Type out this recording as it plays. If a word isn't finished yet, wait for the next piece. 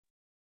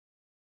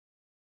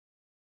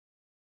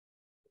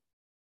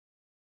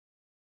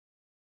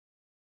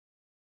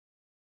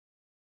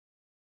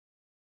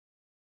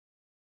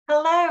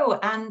Hello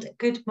and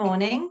good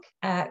morning,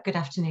 good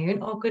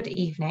afternoon or good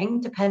evening,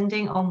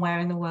 depending on where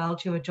in the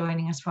world you are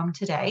joining us from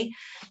today.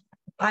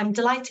 I'm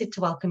delighted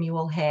to welcome you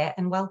all here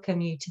and welcome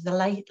you to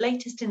the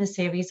latest in a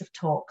series of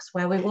talks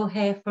where we will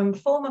hear from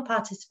former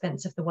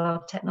participants of the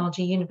World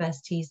Technology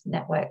Universities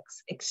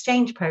Network's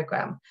exchange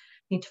programme.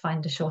 Need to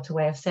find a shorter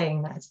way of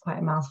saying that, it's quite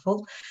a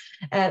mouthful.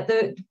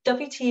 The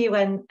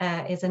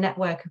WTUN is a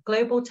network of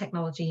global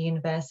technology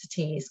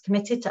universities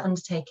committed to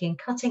undertaking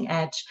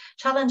cutting-edge,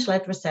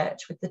 challenge-led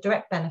research with the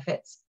direct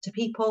benefits to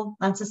people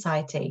and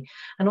society,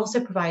 and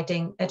also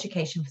providing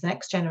education for the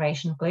next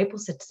generation of global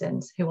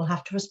citizens who will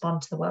have to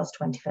respond to the world's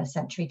 21st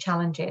century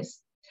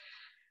challenges.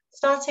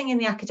 Starting in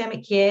the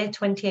academic year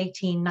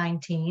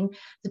 2018-19,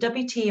 the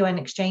WTUN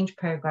Exchange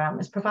Programme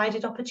has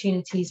provided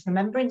opportunities for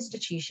member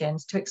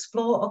institutions to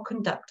explore or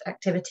conduct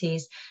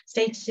activities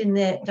stated in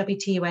the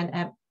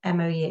WTUN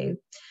MOU,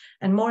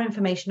 and more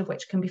information of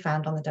which can be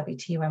found on the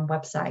WTUN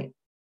website.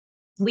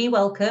 We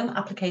welcome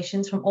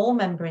applications from all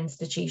member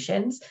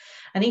institutions,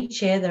 and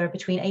each year there are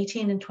between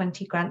 18 and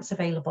 20 grants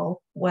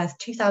available worth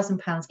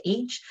 £2,000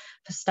 each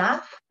for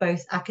staff,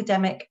 both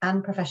academic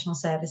and professional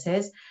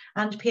services,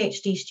 and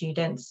PhD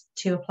students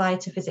to apply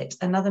to visit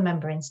another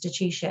member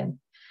institution.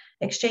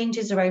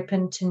 Exchanges are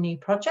open to new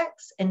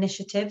projects,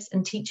 initiatives,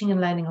 and teaching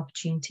and learning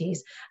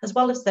opportunities, as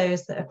well as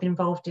those that have been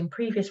involved in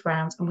previous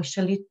rounds and wish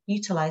to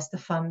utilise the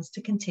funds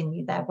to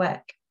continue their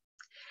work.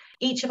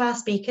 Each of our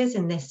speakers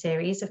in this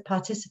series have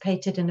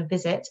participated in a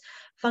visit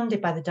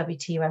funded by the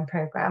WTUN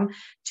programme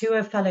to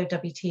a fellow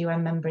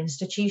WTUN member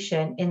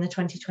institution in the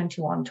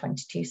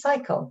 2021-22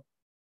 cycle.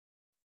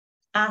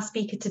 Our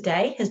speaker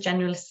today has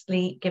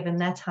generously given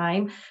their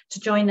time to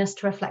join us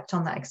to reflect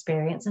on that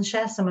experience and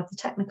share some of the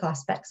technical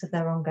aspects of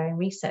their ongoing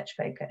research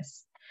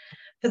focus.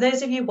 For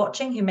those of you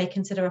watching who may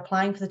consider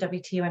applying for the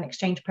WTUN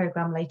Exchange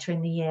programme later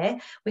in the year,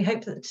 we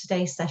hope that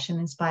today's session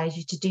inspires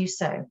you to do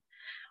so.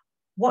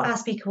 What our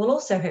speaker will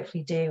also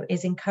hopefully do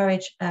is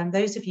encourage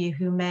those of you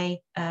who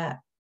may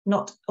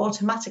not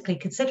automatically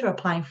consider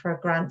applying for a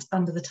grant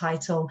under the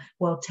title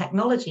World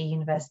Technology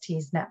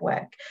Universities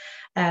Network.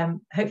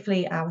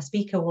 Hopefully our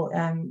speaker will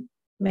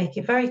make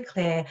it very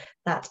clear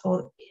that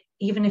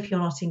even if you're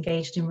not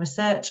engaged in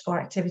research or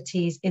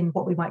activities in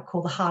what we might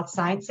call the hard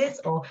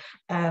sciences or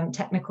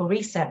technical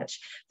research,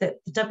 that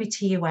the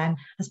WTUN,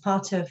 as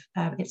part of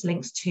its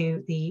links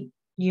to the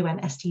UN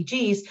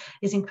SDGs,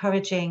 is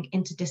encouraging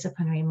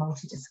interdisciplinary and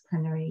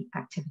multidisciplinary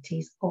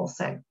activities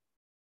also.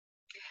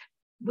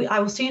 I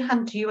will soon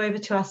hand you over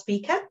to our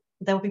speaker.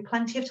 There will be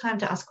plenty of time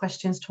to ask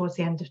questions towards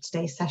the end of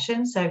today's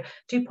session, so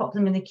do pop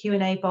them in the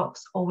Q&A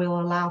box, or we'll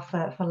allow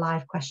for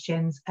live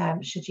questions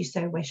should you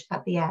so wish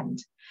at the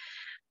end.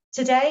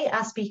 Today,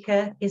 our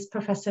speaker is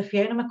Professor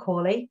Fiona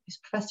Macaulay, who's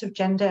Professor of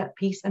Gender,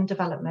 Peace and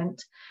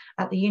Development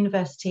at the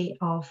University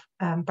of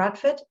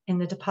Bradford in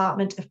the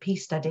Department of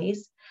Peace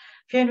Studies.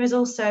 Fiona is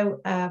also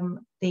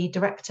the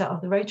director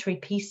of the Rotary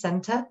Peace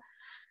Centre.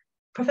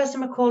 Professor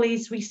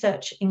Macaulay's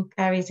research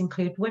areas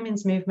include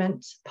women's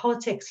movement,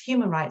 politics,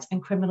 human rights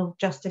and criminal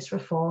justice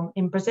reform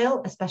in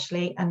Brazil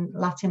especially, and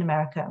Latin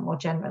America more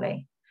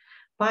generally.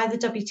 By the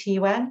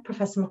WTUN,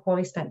 Professor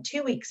Macaulay spent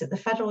 2 weeks at the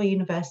Federal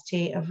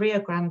University of Rio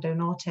Grande do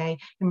Norte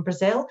in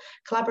Brazil,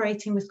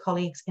 collaborating with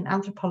colleagues in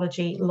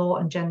anthropology, law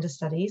and gender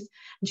studies,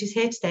 and she's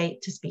here today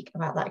to speak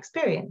about that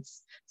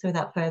experience. So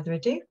without further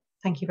ado,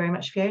 thank you very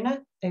much, Fiona.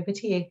 Over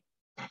to you.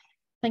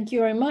 Thank you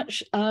very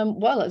much.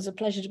 Well, it's a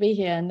pleasure to be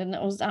here, and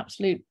it was an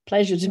absolute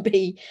pleasure to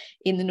be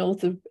in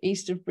the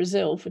east of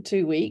Brazil for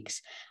 2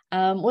 weeks.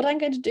 What I'm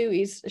going to do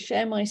is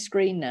share my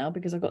screen now,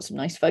 because I've got some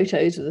nice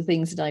photos of the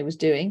things that I was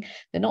doing.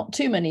 They're not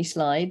too many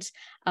slides.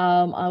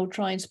 I'll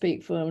try and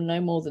speak for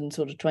no more than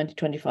sort of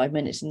 20-25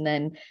 minutes and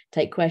then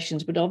take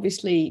questions. But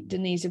obviously,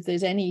 Denise, if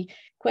there's any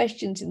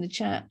questions in the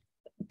chat,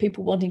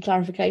 people wanting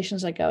clarifications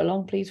as I go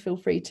along, please feel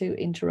free to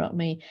interrupt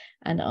me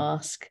and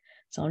ask.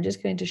 So I'm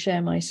just going to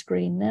share my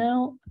screen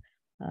now.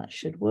 That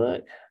should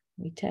work.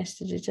 We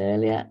tested it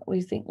earlier.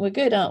 We think we're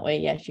good, aren't we?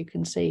 Yes, you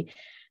can see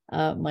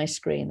my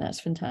screen. That's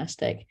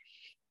fantastic.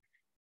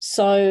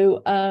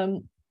 So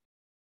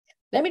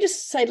let me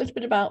just say a little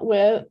bit about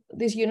where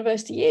this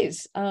university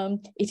is.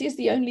 It is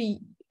the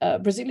only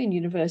Brazilian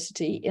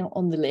university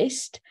on the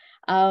list.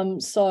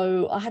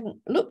 So I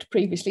hadn't looked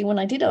previously. When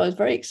I did, I was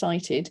very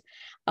excited.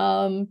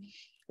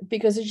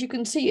 Because as you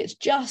can see, it's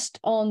just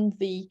on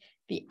the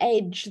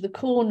edge, the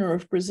corner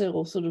of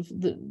Brazil, sort of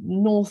the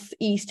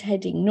northeast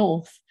heading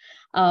north.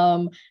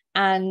 And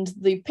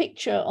the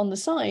picture on the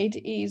side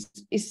is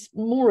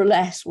more or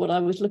less what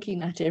I was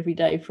looking at every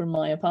day from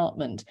my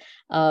apartment,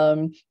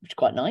 which is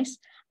quite nice.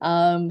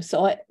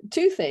 So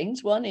two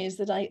things. One is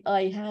that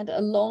I had a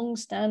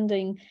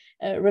long-standing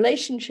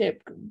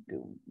relationship,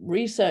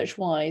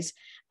 research-wise,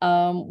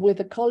 with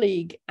a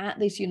colleague at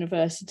this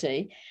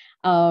university.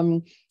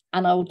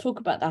 And I will talk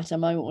about that in a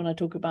moment when I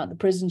talk about the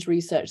prisons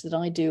research that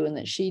I do and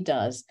that she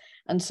does.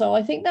 And so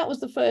I think that was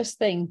the first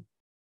thing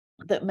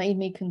that made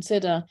me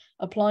consider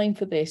applying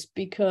for this,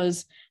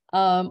 because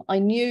I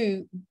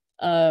knew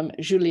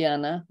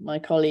Juliana, my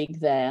colleague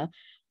there,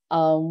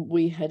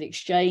 We had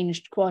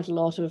exchanged quite a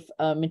lot of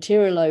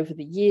material over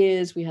the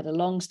years. We had a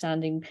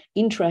long-standing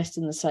interest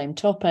in the same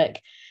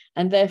topic,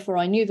 and therefore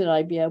I knew that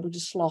I'd be able to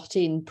slot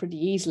in pretty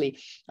easily.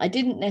 I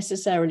didn't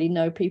necessarily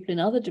know people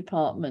in other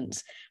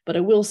departments, but I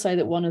will say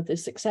that one of the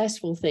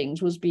successful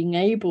things was being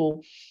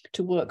able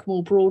to work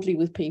more broadly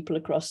with people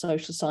across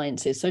social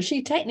sciences. So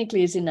she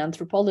technically is in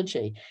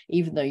anthropology,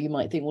 even though you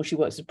might think, well, she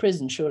works at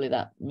prison, surely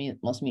that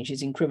must mean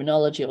she's in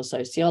criminology or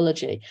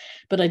sociology.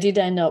 But I did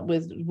end up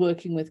with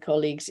working with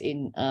colleagues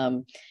in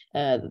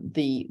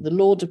the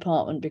law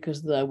department because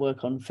of their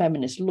work on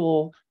feminist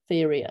law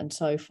theory and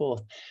so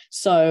forth.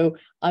 So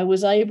I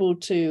was able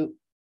to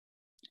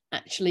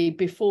actually,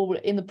 before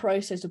in the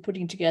process of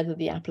putting together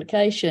the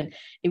application,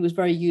 it was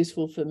very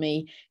useful for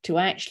me to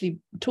actually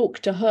talk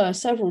to her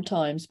several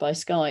times by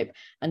Skype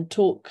and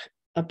talk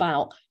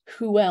about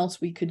who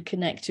else we could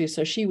connect to.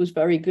 So she was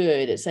very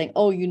good at saying,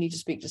 oh, you need to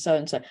speak to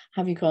so-and-so.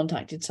 Have you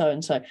contacted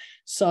so-and-so?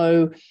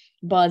 So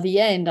by the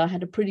end, I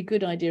had a pretty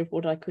good idea of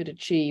what I could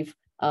achieve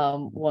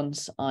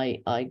once I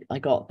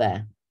got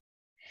there.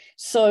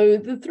 So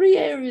the three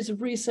areas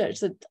of research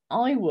that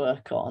I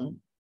work on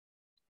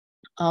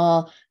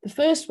are, the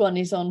first one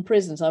is on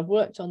prisons. I've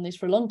worked on this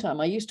for a long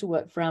time. I used to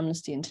work for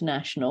Amnesty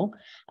International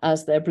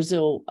as their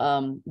Brazil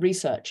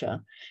researcher,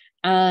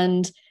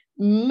 and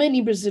many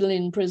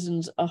Brazilian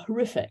prisons are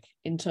horrific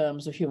in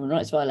terms of human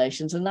rights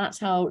violations. And that's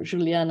how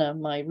Juliana,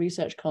 my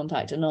research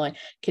contact, and I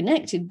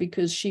connected,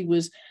 because she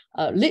was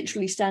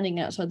literally standing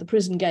outside the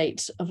prison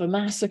gates of a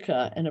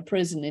massacre in a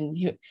prison in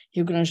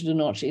Rio Grande do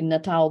Norte, in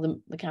Natal,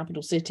 the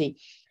capital city,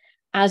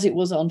 as it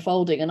was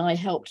unfolding. And I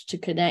helped to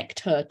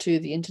connect her to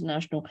the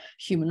international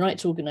human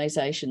rights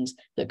organizations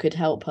that could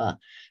help her.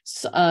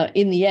 So,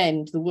 in the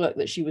end, the work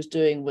that she was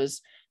doing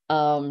was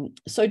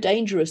so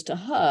dangerous to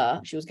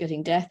her. She was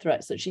getting death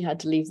threats that she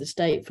had to leave the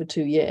state for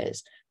 2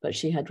 years, but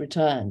she had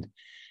returned.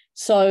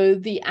 So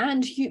the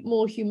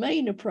more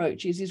humane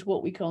approaches is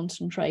what we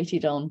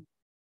concentrated on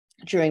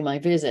during my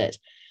visit.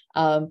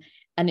 And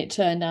it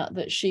turned out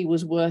that she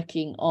was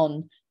working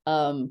on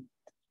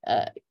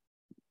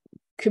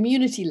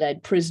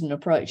community-led prison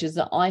approaches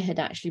that I had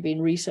actually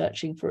been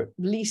researching for at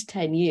least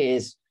 10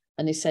 years,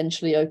 and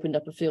essentially opened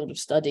up a field of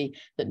study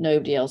that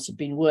nobody else had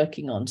been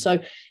working on. So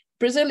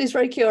Brazil is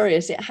very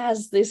curious. It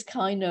has this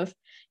kind of,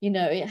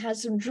 it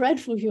has some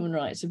dreadful human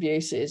rights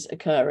abuses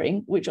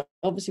occurring, which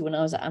obviously when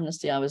I was at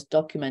Amnesty, I was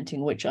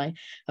documenting, which I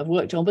have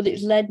worked on, but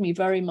it's led me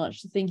very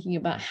much to thinking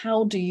about,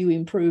 how do you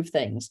improve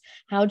things?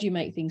 How do you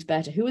make things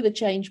better? Who are the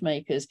change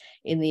makers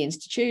in the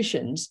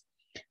institutions?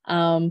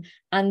 And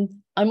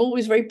I'm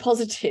always very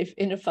positive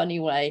in a funny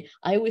way.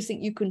 I always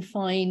think you can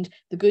find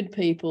the good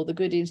people, the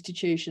good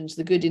institutions,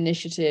 the good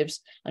initiatives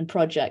and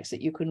projects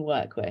that you can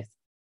work with.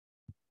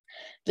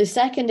 The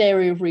second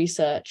area of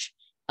research,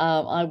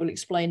 I will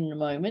explain in a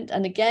moment.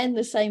 And again,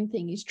 the same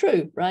thing is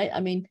true, right? I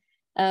mean,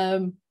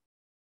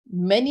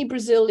 many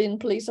Brazilian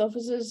police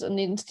officers and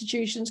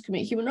institutions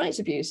commit human rights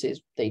abuses.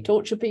 They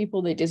torture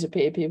people, they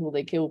disappear people,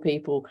 they kill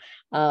people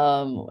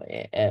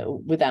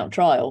without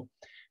trial.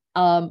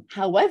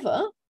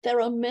 However, there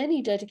are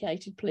many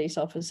dedicated police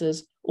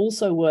officers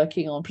also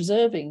working on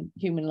preserving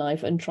human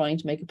life and trying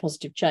to make a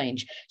positive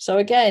change. So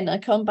again, I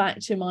come back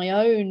to my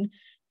own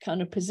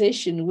kind of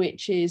position,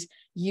 which is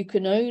you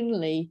can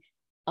only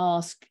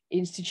ask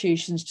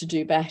institutions to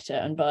do better,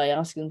 and by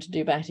asking them to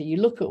do better, you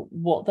look at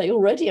what they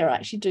already are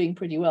actually doing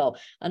pretty well.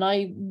 And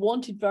I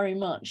wanted very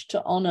much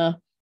to honor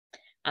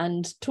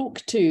and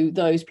talk to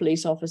those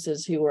police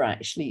officers who were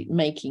actually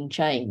making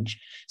change.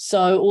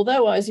 So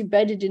although I was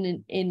embedded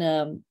in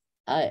a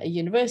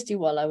university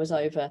while I was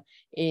over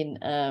in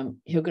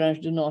Rio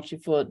Grande do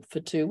Norte for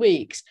 2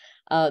 weeks,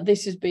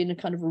 this has been a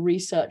kind of a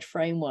research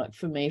framework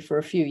for me for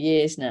a few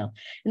years now.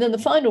 And then the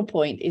final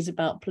point is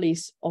about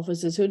police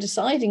officers who are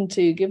deciding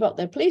to give up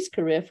their police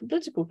career for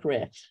political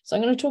career. So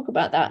I'm going to talk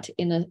about that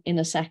in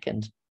a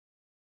second.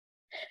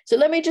 So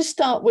let me just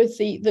start with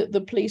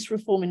the police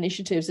reform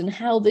initiatives and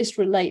how this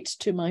relates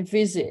to my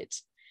visit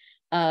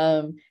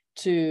to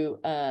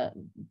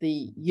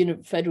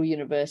the Federal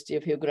University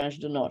of Rio Grande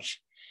do Norte.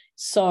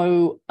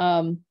 So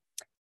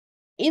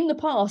in the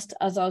past,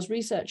 as I was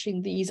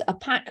researching these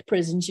APAC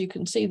prisons, you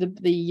can see the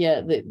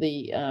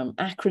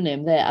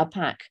acronym there,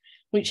 APAC,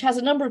 which has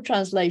a number of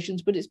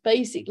translations, but it's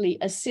basically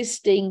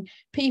assisting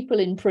people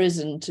in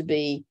prison to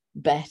be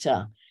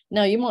better.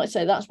 Now, you might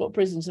say that's what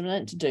prisons are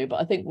meant to do, but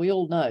I think we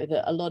all know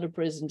that a lot of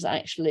prisons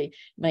actually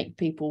make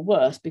people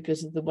worse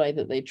because of the way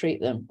that they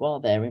treat them while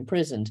they're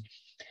imprisoned.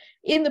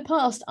 In the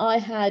past, I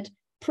had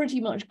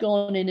pretty much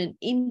gone in and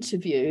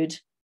interviewed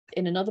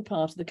in another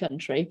part of the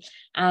country,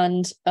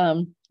 and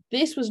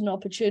this was an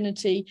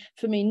opportunity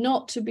for me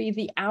not to be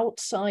the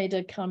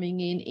outsider coming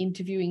in,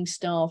 interviewing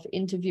staff,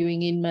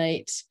 interviewing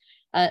inmates,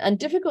 and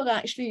difficult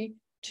actually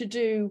to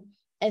do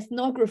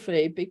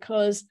ethnography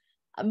because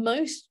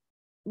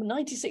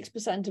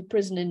 96% of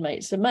prison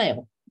inmates are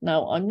male.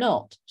 Now, I'm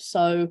not,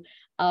 so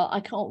I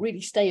can't really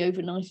stay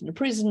overnight in a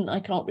prison. I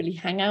can't really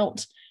hang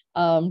out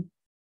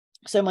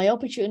So my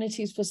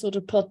opportunities for sort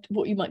of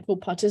what you might call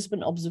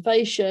participant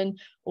observation,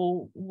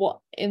 or what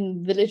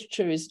in the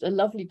literature is a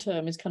lovely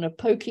term, is kind of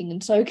poking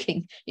and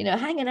soaking, you know,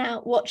 hanging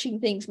out, watching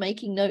things,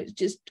 making notes,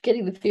 just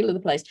getting the feel of the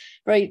place.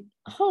 Very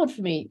hard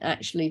for me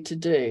actually to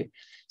do.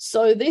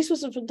 So this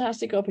was a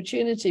fantastic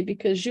opportunity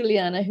because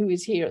Juliana, who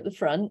is here at the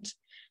front,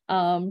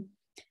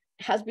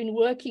 has been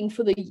working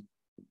for the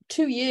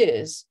 2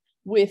 years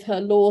with her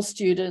law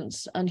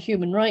students and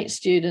human rights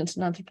students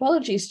and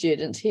anthropology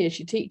students. Here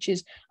she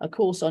teaches a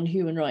course on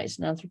human rights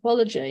and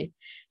anthropology,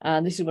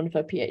 and this is one of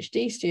her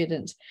PhD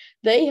students.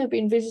 They have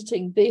been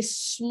visiting this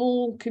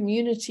small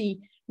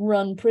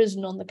community-run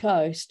prison on the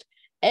coast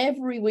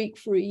every week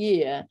for a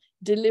year,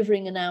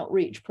 delivering an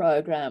outreach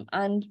program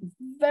and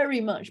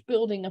very much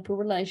building up a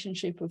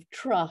relationship of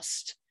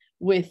trust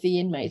with the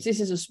inmates. This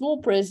is a small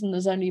prison.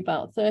 There's only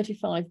about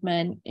 35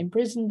 men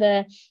imprisoned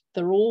there.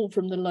 They're all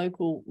from the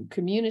local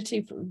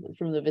community,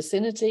 from the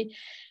vicinity.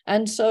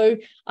 And so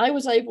I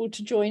was able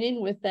to join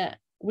in with that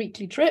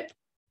weekly trip.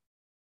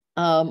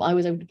 I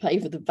was able to pay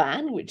for the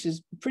van, which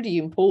is pretty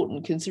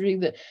important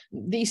considering that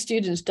these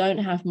students don't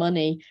have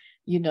money,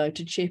 you know,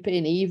 to chip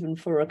in even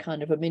for a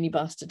kind of a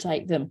minibus to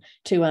take them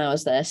 2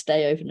 hours there,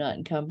 stay overnight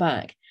and come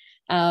back.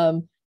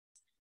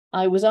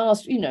 I was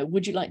asked, you know,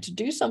 would you like to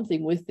do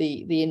something with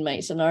the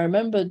inmates? And I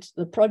remembered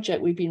the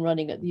project we've been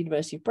running at the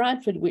University of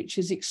Bradford, which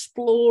is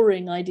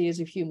exploring ideas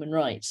of human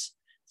rights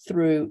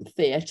through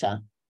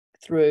theatre,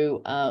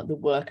 through the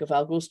work of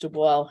Augusto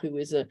Boal, who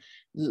is a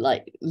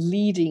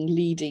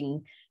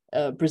leading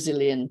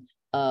Brazilian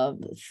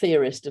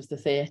theorist of the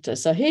theatre.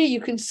 So here you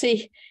can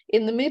see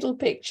in the middle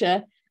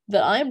picture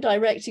that I am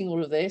directing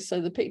all of this. So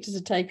the pictures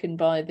are taken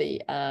by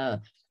the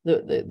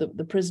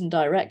prison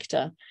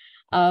director.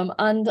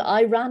 And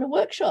I ran a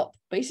workshop,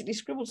 basically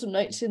scribbled some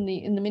notes in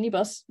the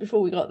minibus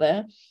before we got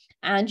there,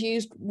 and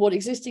used what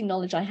existing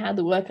knowledge I had,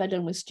 the work I'd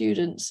done with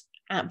students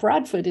at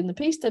Bradford in the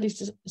Peace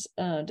Studies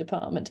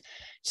department,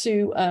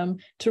 to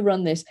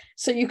run this.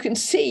 So you can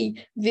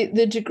see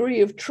the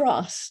degree of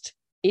trust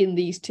in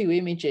these two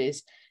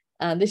images.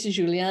 And this is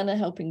Juliana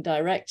helping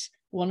direct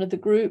one of the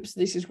groups.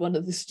 This is one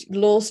of the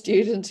law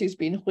students who's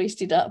been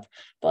hoisted up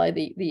by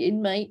the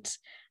inmates.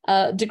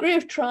 Degree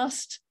of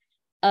trust,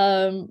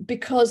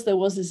 because there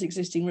was this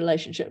existing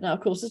relationship. Now,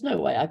 of course, there's no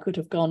way I could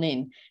have gone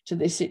in to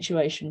this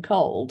situation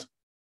cold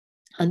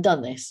and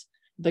done this,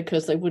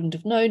 because they wouldn't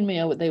have known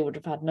me, or they would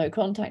have had no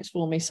contacts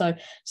for me. So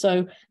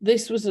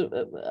this was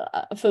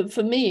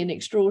for me an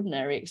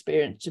extraordinary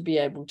experience to be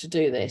able to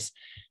do this.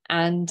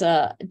 And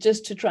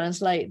just to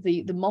translate,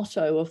 the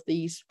motto of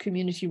these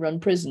community-run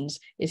prisons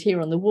is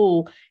here on the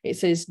wall. It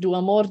says, "Do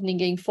amor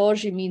ninguém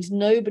foge," means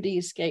nobody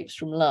escapes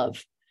from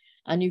love.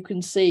 And you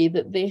can see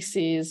that this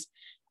is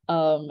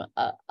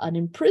an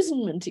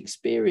imprisonment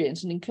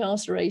experience, an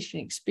incarceration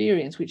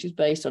experience, which is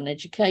based on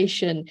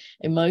education,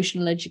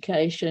 emotional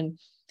education,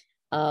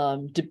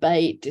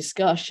 debate,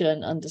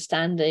 discussion,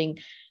 understanding,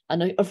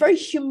 and a very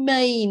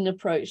humane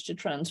approach to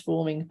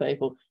transforming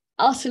people,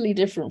 utterly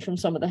different from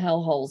some of the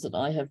hellholes that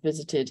I have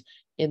visited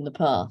in the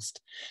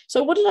past.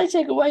 So what did I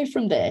take away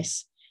from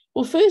this?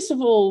 Well, first of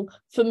all,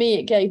 for me,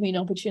 it gave me an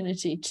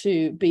opportunity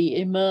to be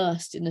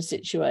immersed in a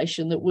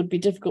situation that would be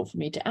difficult for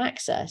me to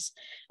access.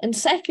 And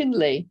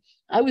secondly,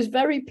 I was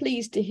very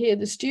pleased to hear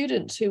the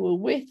students who were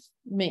with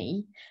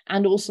me,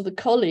 and also the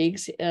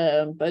colleagues,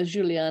 both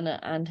Juliana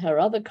and her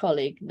other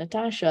colleague,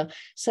 Natasha,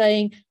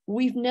 saying,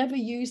 we've never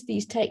used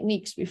these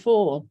techniques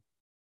before,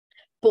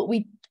 but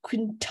we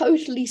can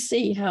totally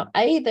see how,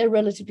 A, they're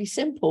relatively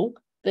simple,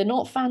 they're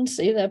not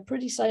fancy, they're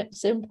pretty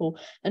simple,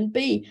 and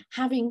B,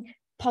 having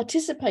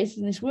participated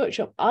in this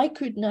workshop, I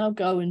could now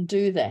go and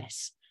do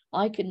this.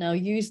 I can now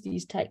use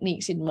these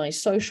techniques in my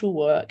social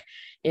work,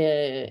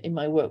 in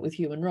my work with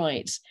human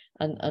rights,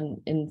 and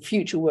in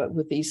future work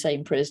with these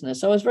same prisoners.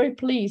 So I was very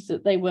pleased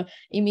that they were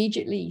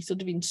immediately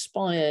sort of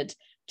inspired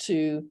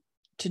to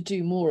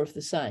do more of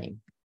the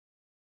same.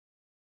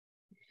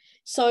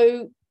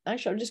 So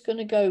actually, I'm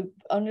going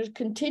to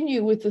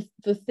continue with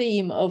the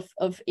theme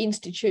of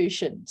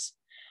institutions.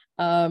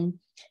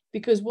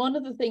 Because one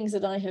of the things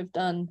that I have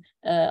done,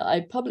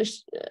 I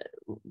published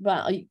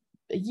about a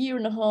year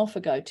and a half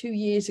ago, 2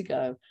 years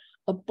ago,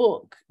 a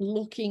book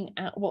looking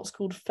at what's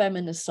called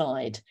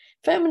feminicide.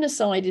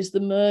 Feminicide is the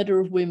murder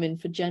of women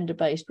for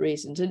gender-based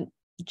reasons. And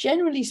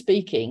generally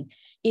speaking,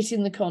 it's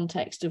in the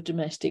context of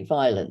domestic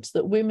violence,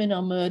 that women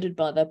are murdered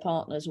by their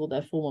partners or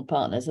their former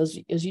partners.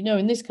 As you know,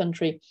 in this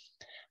country,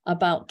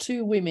 about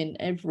 2 women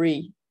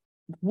every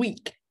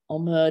week are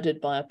murdered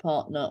by a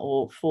partner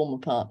or former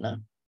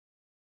partner.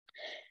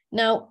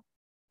 Now,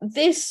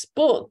 this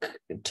book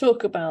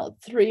took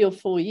about 3 or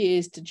 4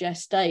 years to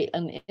gestate.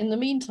 And in the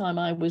meantime,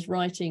 I was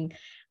writing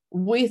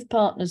with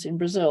partners in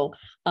Brazil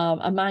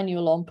a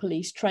manual on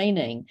police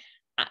training.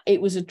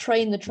 It was a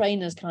train the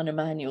trainers kind of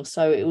manual.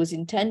 So it was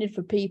intended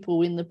for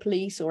people in the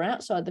police or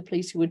outside the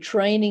police who were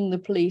training the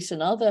police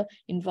and other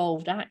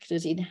involved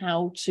actors in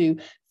how to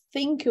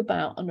think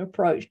about and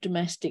approach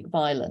domestic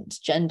violence,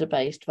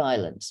 gender-based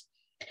violence.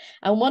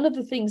 And one of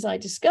the things I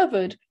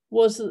discovered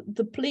was that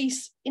the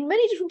police in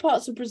many different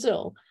parts of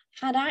Brazil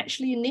had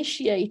actually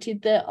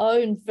initiated their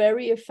own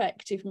very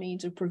effective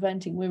means of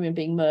preventing women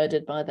being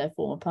murdered by their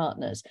former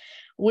partners,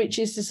 which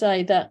is to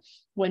say that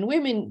when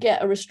women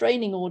get a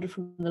restraining order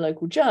from the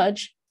local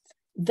judge,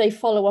 they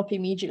follow up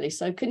immediately.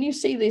 So can you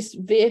see this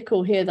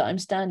vehicle here that I'm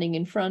standing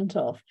in front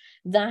of?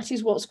 That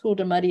is what's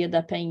called a Maria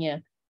da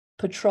Peña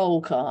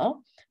patrol car.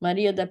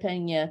 Maria da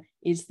Peña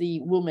is the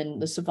woman,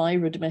 the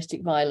survivor of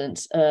domestic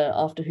violence,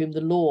 after whom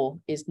the law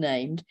is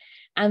named.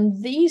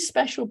 And these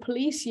special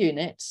police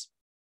units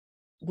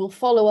will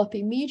follow up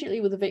immediately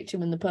with the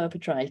victim and the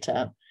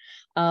perpetrator,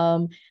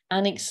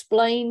 and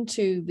explain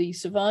to the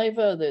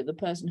survivor, the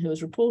person who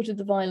has reported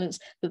the violence,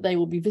 that they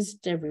will be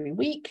visited every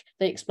week.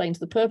 They explain to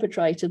the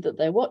perpetrator that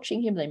they're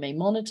watching him, they may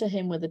monitor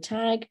him with a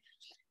tag,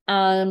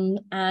 and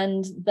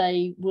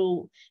they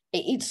will,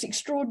 it's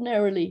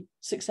extraordinarily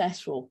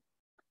successful,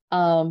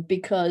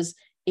 because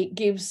it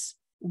gives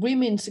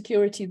women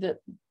security that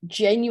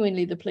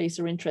genuinely the police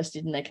are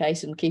interested in their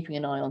case and keeping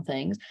an eye on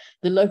things.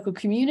 The local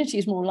community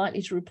is more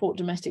likely to report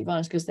domestic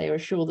violence because they are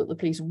assured that the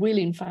police will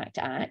in fact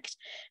act.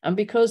 And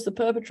because the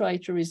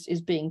perpetrator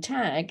is being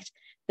tagged,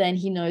 then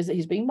he knows that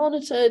he's being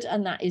monitored,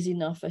 and that is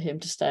enough for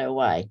him to stay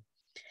away.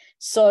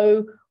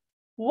 So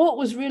what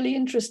was really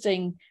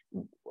interesting,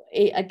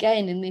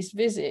 again, in this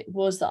visit,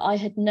 was that I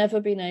had never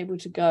been able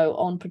to go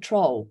on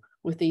patrol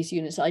with these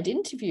units. I'd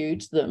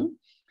interviewed them,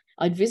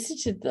 I'd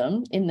visited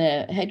them in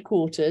their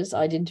headquarters,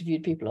 I'd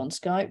interviewed people on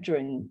Skype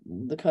during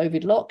the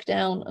COVID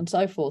lockdown and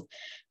so forth.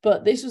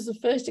 But this was the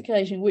first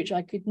occasion in which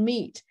I could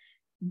meet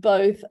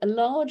both a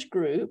large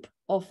group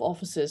of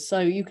officers. So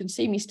you can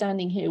see me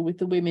standing here with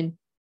the women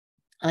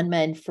and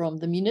men from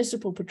the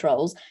municipal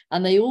patrols,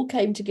 and they all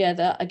came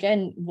together.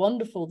 Again,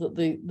 wonderful that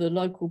the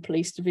local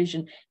police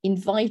division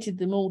invited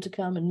them all to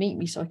come and meet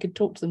me so I could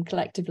talk to them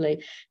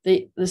collectively.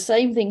 The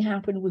same thing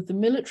happened with the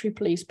military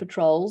police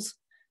patrols.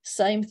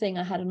 Same thing,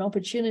 I had an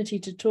opportunity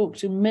to talk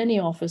to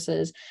many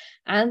officers.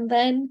 And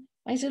then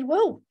I said,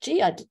 well, gee,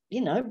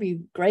 it'd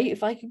be great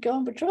if I could go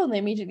on patrol. And they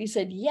immediately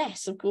said,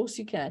 yes, of course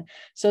you can.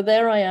 So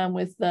there I am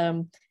with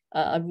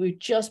we've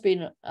just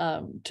been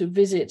to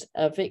visit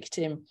a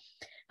victim,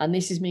 and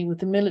this is me with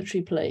the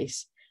military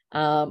police,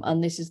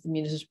 and this is the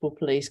municipal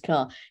police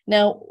car.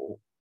 Now,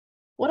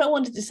 what I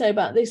wanted to say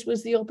about this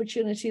was the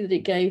opportunity that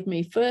it gave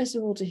me, first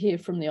of all, to hear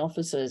from the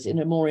officers in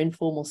a more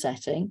informal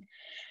setting.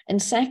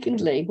 And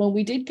secondly, when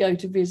we did go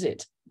to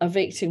visit a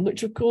victim,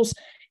 which of course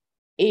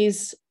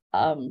is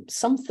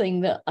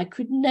something that I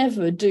could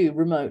never do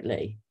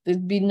remotely.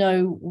 There'd be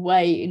no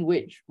way in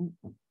which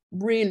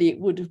really it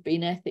would have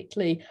been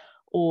ethically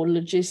or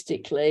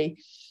logistically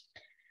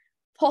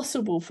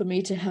possible for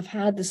me to have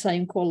had the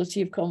same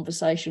quality of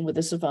conversation with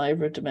a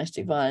survivor of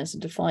domestic violence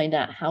and to find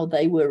out how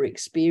they were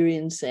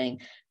experiencing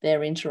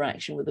their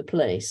interaction with the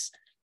police.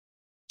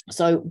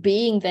 So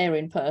being there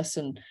in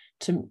person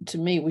to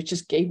me, which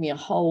just gave me a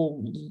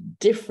whole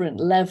different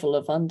level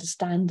of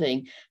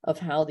understanding of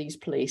how these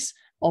police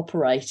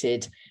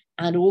operated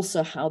and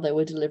also how they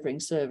were delivering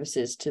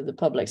services to the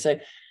public. So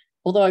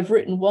although I've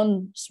written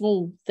one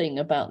small thing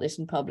about this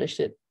and published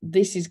it,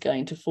 this is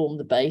going to form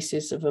the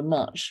basis of a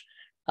much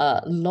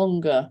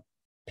longer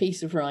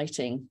piece of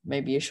writing,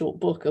 maybe a short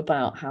book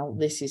about how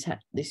this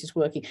is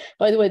working.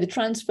 By the way, the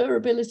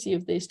transferability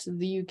of this to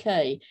the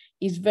UK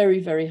is very,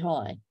 very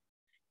high.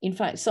 In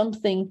fact,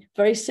 something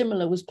very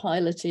similar was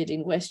piloted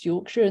in West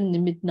Yorkshire in the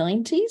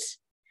mid-90s.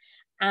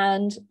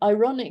 And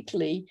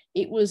ironically,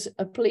 it was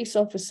a police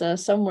officer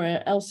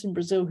somewhere else in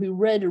Brazil who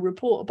read a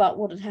report about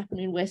what had happened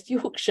in West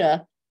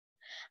Yorkshire.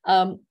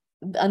 And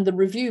the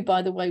review,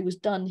 by the way, was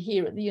done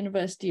here at the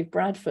University of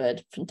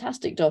Bradford.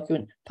 Fantastic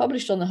document,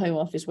 published on the Home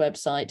Office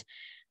website.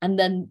 And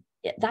then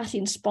that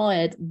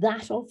inspired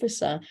that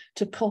officer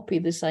to copy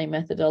the same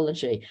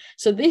methodology.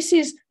 So this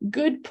is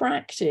good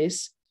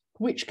practice,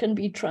 which can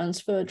be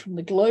transferred from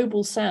the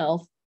global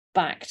south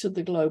back to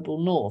the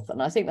global north.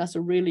 And I think that's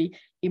a really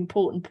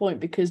important point,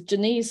 because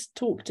Denise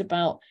talked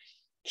about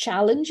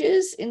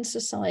challenges in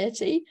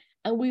society,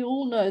 and we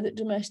all know that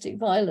domestic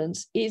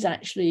violence is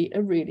actually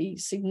a really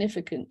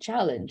significant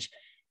challenge.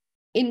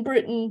 In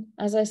Britain,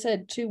 as I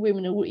said, 2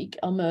 women a week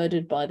are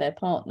murdered by their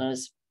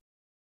partners,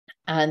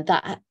 and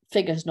that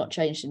figure has not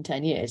changed in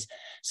 10 years.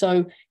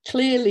 So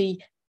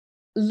clearly,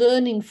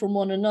 learning from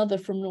one another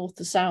from north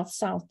to south,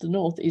 south to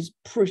north is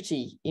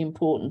pretty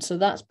important. So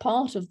that's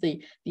part of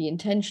the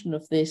intention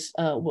of this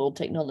World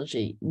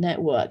Technology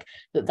Network,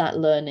 that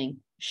learning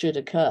should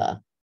occur.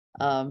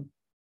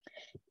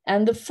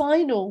 And the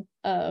final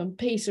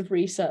piece of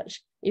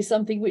research is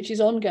something which is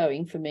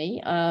ongoing for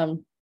me.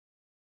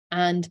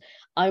 And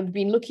I've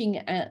been looking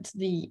at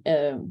the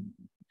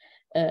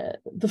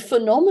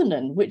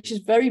phenomenon, which is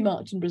very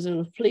much in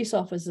Brazil, of police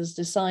officers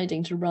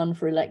deciding to run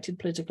for elected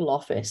political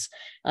office.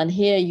 And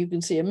here you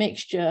can see a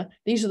mixture.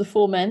 These are the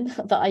 4 men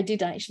that I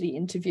did actually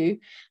interview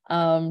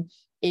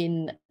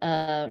in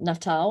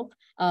Natal.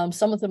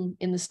 Some of them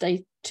in the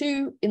state,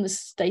 2 in the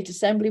state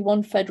assembly,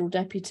 1 federal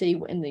deputy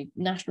in the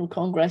National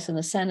Congress, and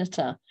a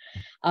senator.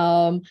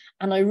 And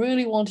I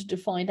really wanted to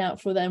find out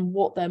for them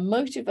what their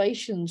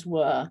motivations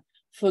were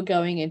for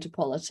going into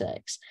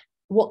politics.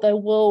 what their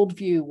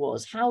worldview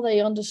was, how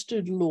they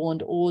understood law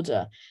and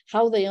order,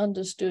 how they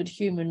understood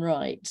human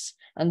rights,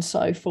 and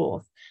so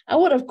forth. And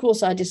what, of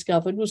course, I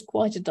discovered was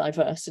quite a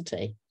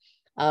diversity.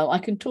 I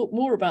can talk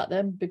more about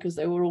them because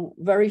they were all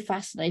very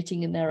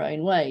fascinating in their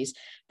own ways.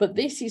 But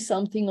this is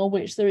something on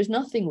which there is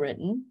nothing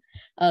written.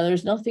 There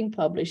is nothing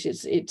published.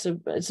 It's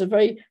a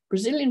very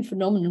Brazilian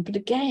phenomenon. But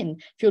again,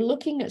 if you're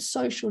looking at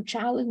social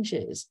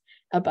challenges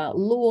about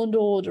law and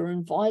order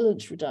and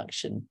violence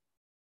reduction,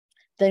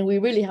 then we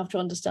really have to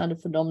understand a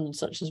phenomenon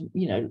such as,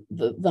 you know,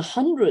 the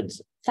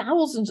hundreds,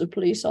 thousands of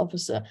police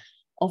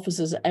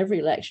officers at every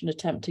election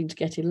attempting to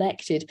get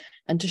elected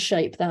and to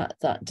shape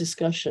that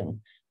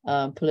discussion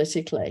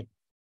politically.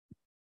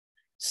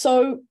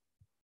 So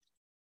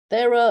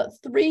there are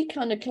three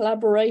kind of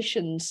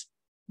collaborations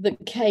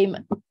that came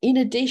in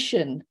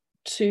addition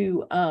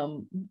to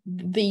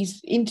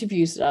these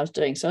interviews that I was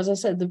doing. So as I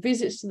said, the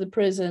visits to the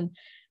prison,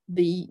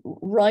 the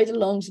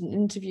ride-alongs and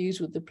interviews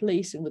with the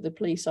police and with the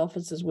police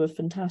officers were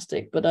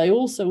fantastic, but I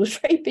also was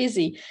very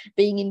busy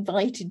being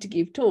invited to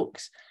give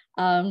talks.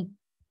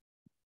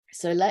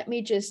 So let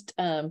me just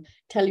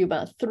tell you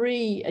about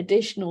three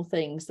additional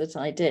things that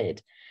I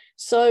did.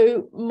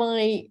 So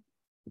my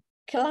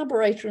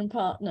collaborator and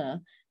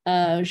partner,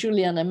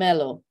 Juliana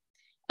Mello,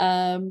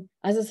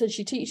 as I said,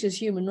 she teaches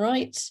human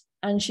rights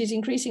and she's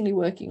increasingly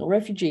working on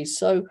refugees.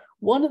 So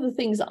one of the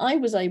things that I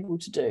was able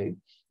to do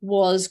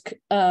was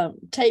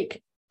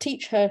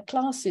teach her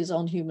classes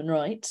on human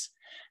rights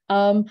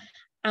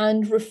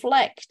and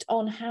reflect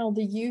on how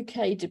the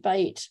UK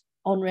debate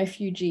on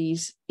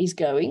refugees is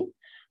going.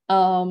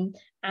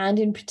 And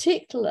in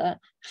particular,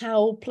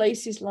 how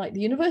places like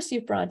the University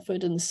of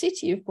Bradford and the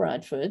city of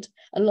Bradford,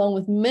 along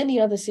with many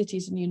other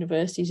cities and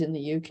universities in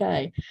the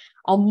UK,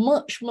 are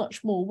much,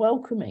 much more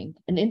welcoming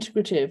and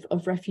integrative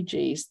of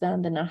refugees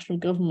than the national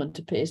government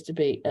appears to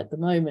be at the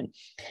moment.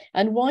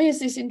 And why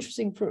is this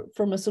interesting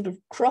from a sort of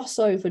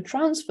crossover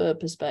transfer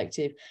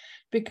perspective?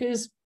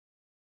 Because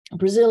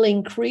Brazil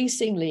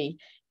increasingly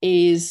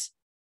is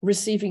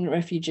receiving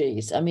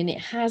refugees. I mean,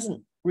 it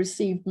hasn't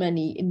received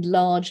many in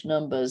large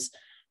numbers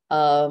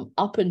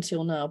up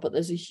until now, but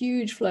there's a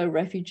huge flow of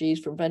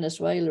refugees from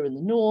Venezuela in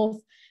the north,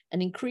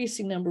 an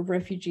increasing number of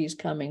refugees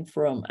coming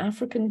from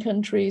African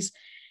countries.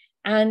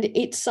 And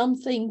it's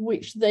something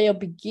which they are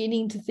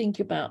beginning to think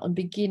about and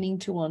beginning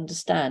to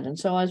understand. And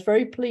so I was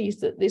very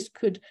pleased that this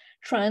could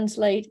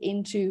translate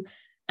into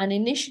an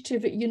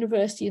initiative at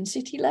university and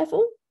city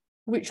level,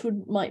 which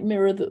might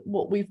mirror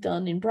what we've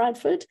done in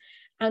Bradford.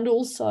 And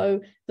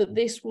also that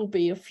this will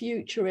be a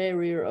future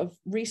area of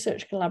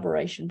research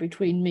collaboration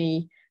between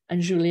me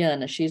and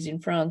Juliana. She's in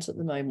France at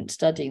the moment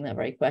studying that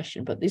very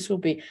question, but this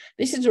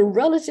is a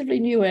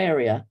relatively new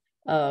area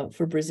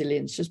for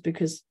Brazilians just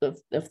because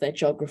of their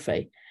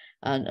geography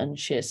and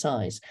sheer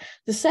size.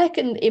 The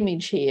second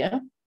image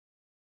here,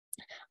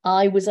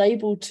 I was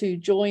able to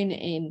join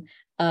in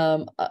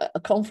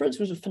a conference.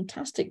 It was a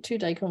fantastic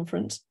 3-day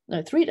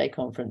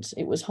conference.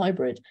 It was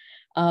hybrid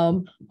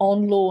on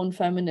law and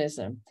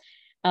feminism.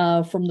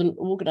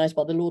 Organized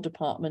by the law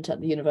department at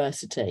the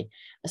university.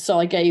 So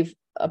I gave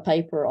a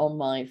paper on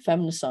my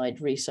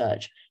feminicide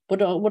research, but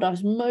what I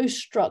was most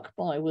struck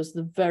by was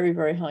the very,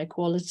 very high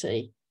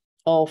quality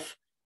of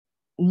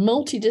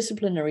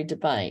multidisciplinary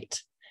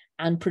debate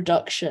and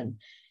production,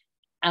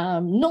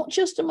 not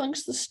just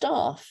amongst the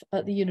staff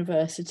at the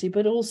university,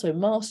 but also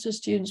master's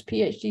students,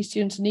 PhD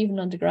students, and even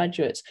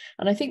undergraduates.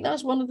 And I think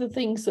that's one of the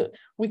things that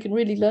we can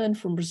really learn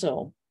from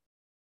Brazil,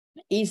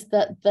 is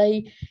that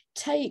they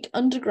take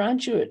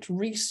undergraduate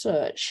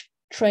research,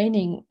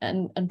 training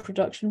and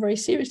production very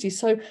seriously.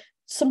 So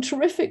some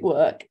terrific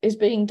work is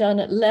being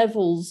done at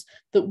levels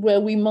where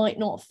we might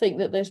not think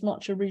that there's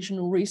much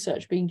original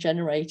research being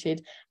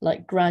generated,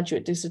 like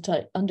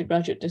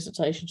undergraduate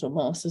dissertations or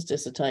master's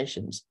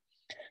dissertations.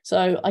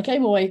 So I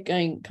came away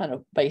going kind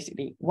of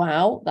basically,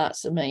 wow,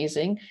 that's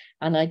amazing.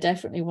 And I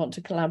definitely want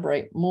to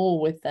collaborate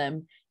more with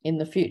them in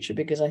the future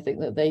because I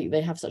think that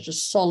they have such a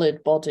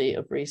solid body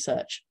of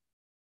research.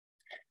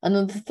 And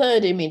then the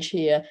third image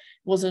here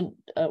was a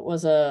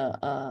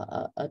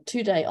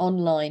 2-day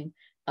online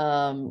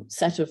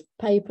set of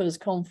papers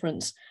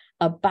conference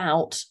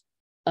about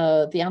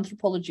the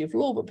anthropology of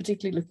law, but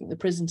particularly looking at the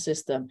prison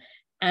system.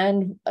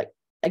 And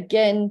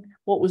again,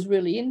 what was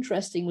really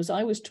interesting was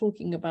I was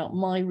talking about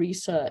my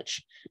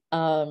research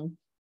on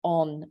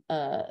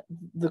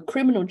the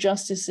criminal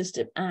justice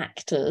system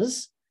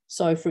actors.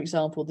 So, for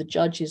example, the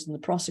judges and the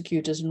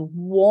prosecutors, and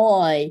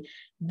why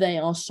they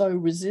are so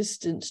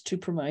resistant to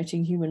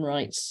promoting human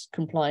rights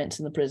compliance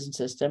in the prison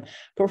system.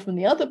 But from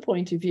the other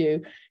point of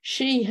view,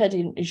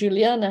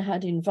 Juliana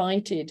had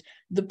invited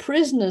the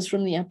prisoners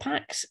from the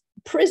Apax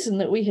prison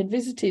that we had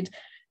visited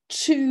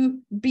to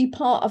be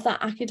part of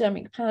that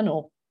academic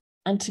panel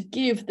and to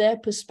give their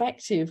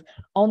perspective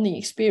on the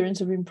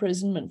experience of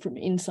imprisonment from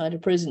inside a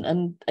prison.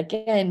 And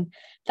again,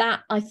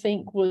 that I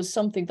think was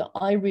something that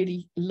I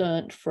really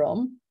learned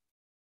from,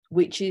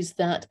 which is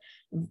that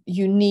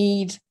you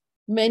need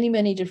many,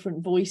 many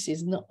different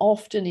voices, and that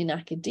often in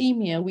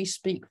academia we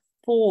speak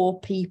for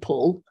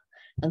people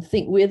and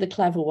think we're the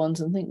clever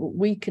ones and think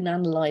we can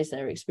analyze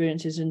their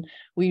experiences, and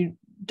we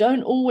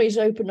don't always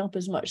open up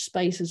as much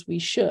space as we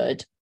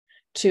should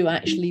to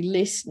actually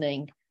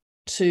listening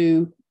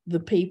to the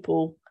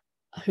people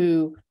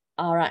who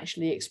are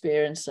actually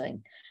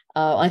experiencing.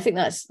 I think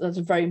that's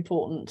a very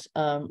important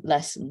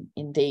lesson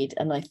indeed,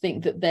 and I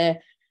think that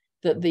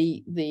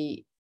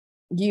the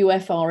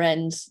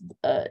UFRN's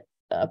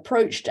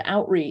approach to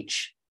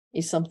outreach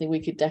is something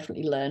we could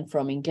definitely learn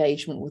from.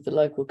 Engagement with the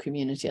local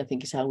community, I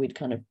think, is how we'd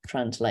kind of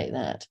translate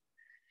that.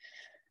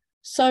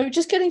 So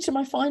just getting to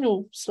my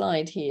final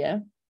slide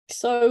here.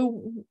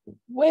 So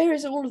where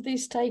is all of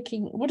this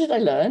taking? What did I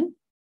learn?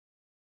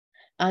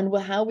 And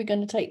how are we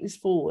going to take this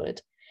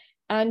forward?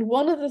 And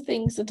one of the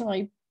things that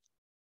I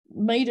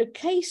made a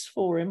case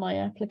for in my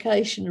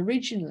application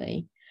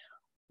originally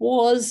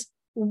was,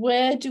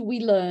 where do we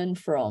learn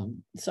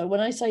from? So when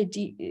I say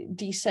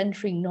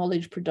decentering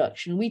knowledge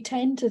production, we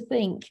tend to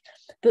think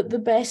that the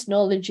best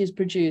knowledge is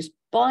produced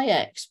by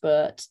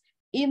experts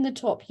in the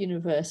top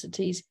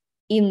universities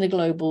in the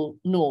global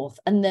north,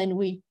 and then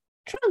we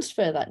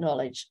transfer that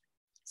knowledge.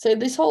 So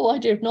this whole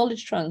idea of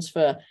knowledge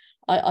transfer,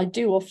 I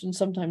do often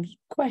sometimes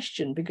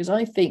question, because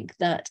I think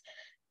that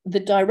the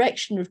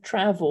direction of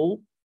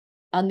travel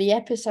and the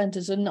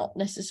epicenters are not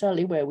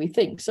necessarily where we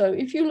think. So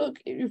if you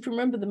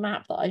remember the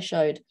map that I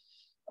showed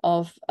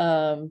of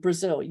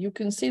Brazil, you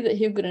can see that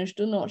Rio Grande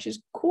do Norte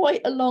is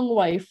quite a long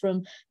way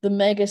from the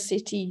mega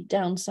city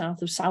down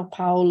south of Sao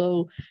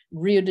Paulo,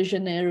 Rio de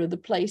Janeiro, the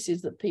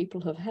places that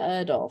people have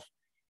heard of.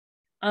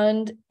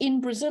 And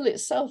in Brazil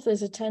itself,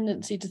 there's a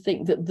tendency to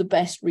think that the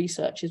best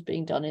research is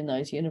being done in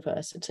those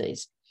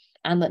universities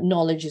and that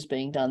knowledge is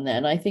being done there.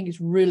 And I think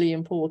it's really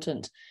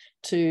important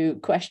to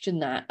question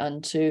that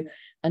and to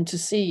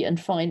see and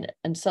find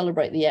and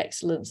celebrate the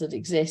excellence that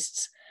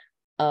exists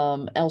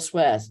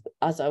elsewhere.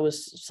 As I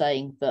was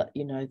saying, that,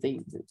 you know,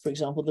 for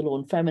example, the Law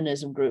and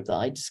Feminism group that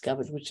I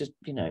discovered, which is,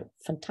 you know,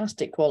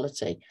 fantastic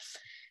quality.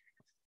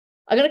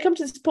 I'm going to come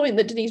to this point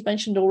that Denise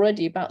mentioned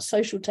already about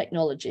social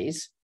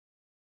technologies.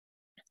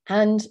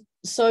 And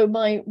so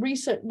my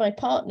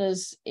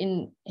partners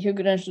in Rio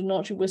Grande do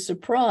Norte were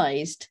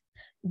surprised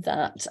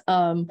that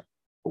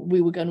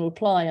we were going to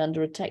apply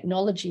under a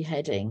technology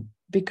heading,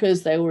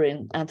 because they were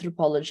in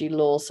anthropology,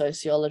 law,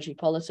 sociology,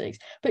 politics.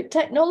 But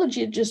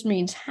technology just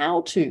means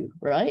how to,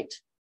 right?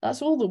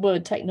 That's all the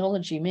word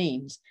technology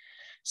means.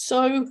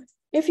 So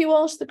if you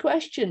ask the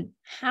question,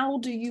 how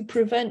do you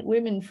prevent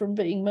women from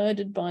being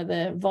murdered by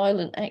their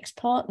violent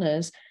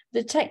ex-partners?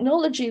 The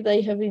technology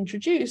they have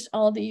introduced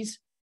are these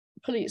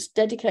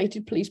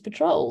dedicated police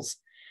patrols,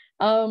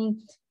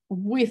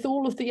 with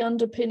all of the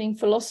underpinning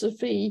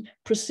philosophy,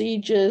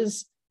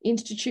 procedures,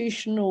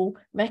 institutional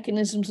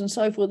mechanisms and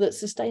so forth that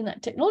sustain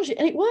that technology.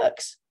 And it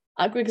works,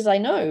 because I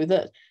know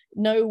that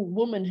no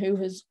woman who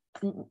has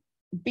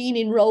been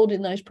enrolled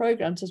in those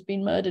programs has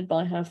been murdered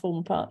by her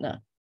former partner.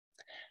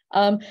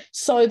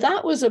 So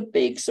that was a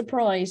big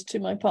surprise to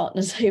my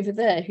partners over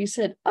there, who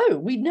said, oh,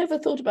 we never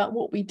thought about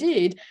what we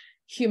did.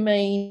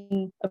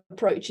 Humane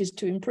approaches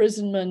to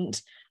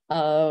imprisonment,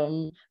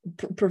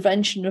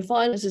 prevention of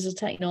violence as a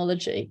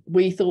technology.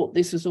 We thought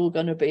this was all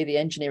going to be the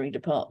engineering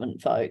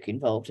department folk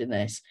involved in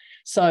this.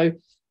 So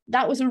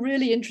that was a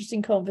really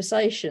interesting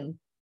conversation,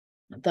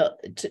 that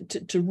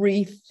to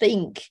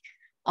rethink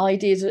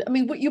ideas. I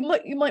mean, you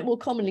might more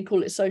commonly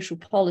call it social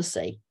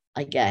policy,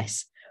 I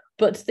guess.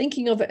 But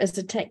thinking of it as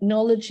a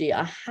technology,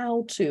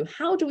 how do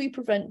we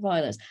prevent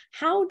violence?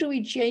 How do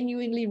we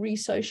genuinely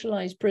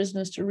re-socialize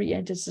prisoners to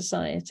re-enter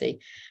society?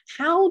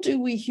 How do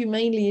we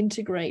humanely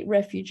integrate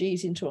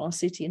refugees into our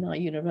city and our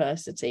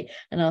university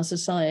and our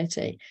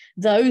society?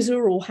 Those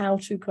are all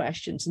how-to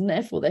questions, and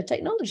therefore they're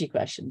technology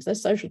questions, they're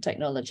social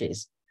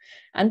technologies.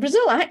 And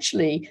Brazil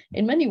actually,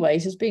 in many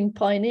ways, has been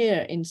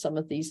pioneer in some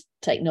of these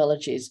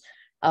technologies.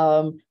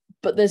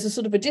 But there's a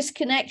sort of a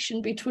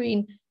disconnection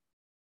between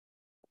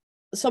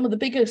some of the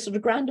bigger sort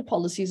of grander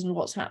policies and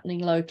what's happening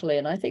locally.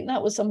 And I think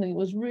that was something that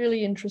was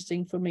really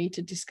interesting for me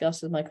to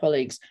discuss with my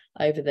colleagues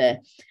over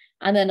there.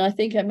 And then I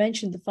think I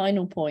mentioned the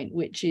final point,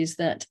 which is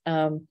that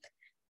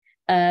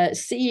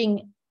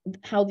seeing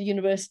how the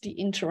university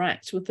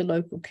interacts with the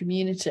local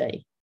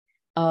community,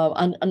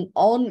 and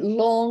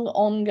long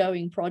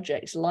ongoing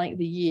projects like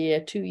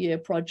the 2-year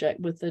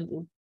project with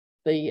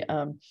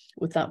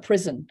with that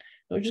prison,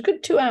 which is a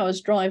good 2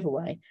 hours drive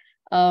away,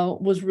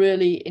 was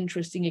really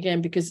interesting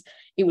again, because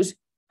it was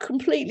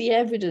completely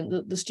evident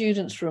that the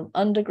students, from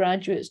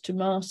undergraduates to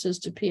masters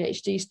to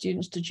PhD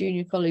students to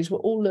junior colleagues, were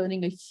all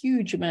learning a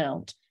huge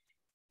amount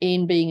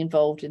in being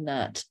involved in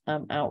that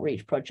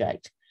outreach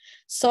project.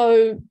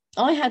 So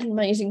I had an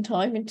amazing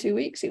time in 2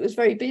 weeks. It was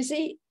very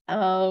busy.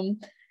 And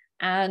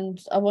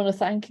I want to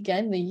thank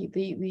again the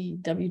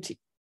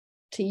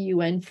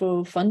WTUN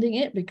for funding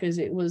it, because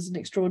it was an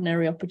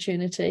extraordinary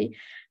opportunity.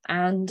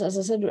 And as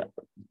I said,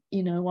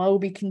 you know, I will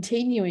be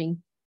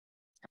continuing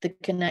the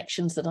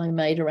connections that I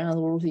made around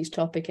all of these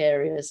topic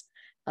areas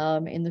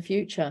in the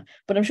future.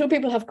 But I'm sure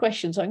people have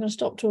questions, so I'm going to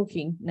stop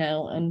talking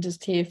now and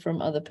just hear from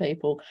other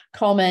people,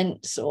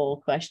 comments or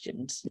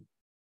questions.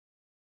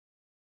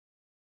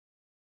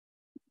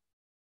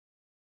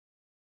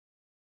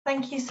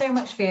 Thank you so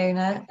much,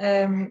 Fiona.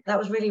 That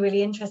was really,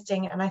 really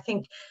interesting. And I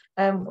think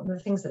one of the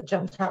things that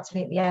jumped out to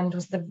me at the end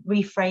was the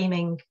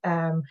reframing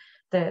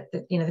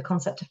the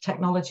concept of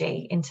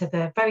technology into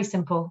the very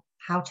simple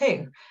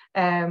how-to,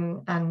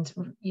 and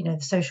the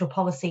social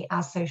policy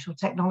as social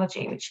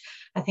technology, which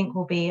I think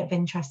will be of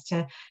interest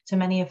to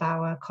many of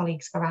our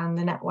colleagues around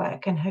the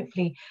network, and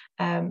hopefully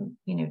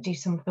do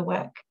some of the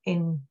work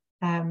in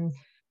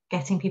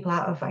getting people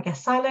out of, I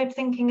guess, siloed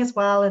thinking as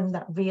well, and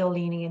that real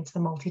leaning into the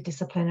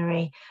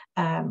multidisciplinary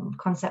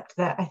concept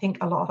that I think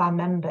a lot of our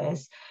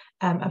members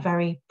are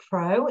very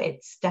pro.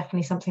 It's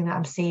definitely something that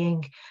I'm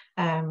seeing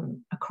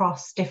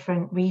across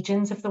different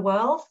regions of the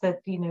world,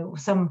 that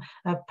some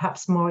are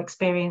perhaps more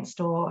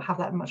experienced or have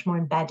that much more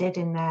embedded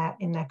in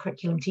their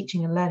curriculum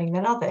teaching and learning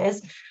than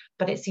others.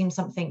 But it seems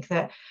something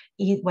that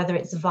whether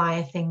it's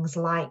via things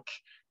like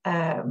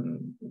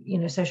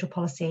social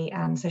policy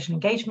and social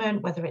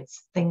engagement, whether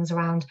it's things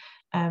around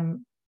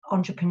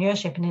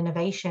entrepreneurship and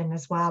innovation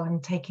as well,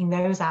 and taking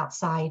those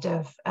outside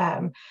of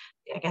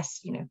I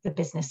guess the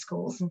business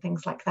schools and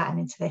things like that and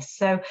into this.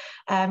 So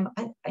I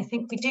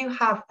think we do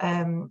have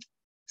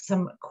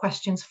some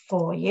questions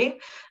for you,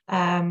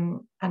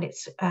 and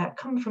it's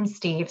come from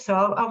Steve. So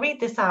I'll read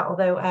this out,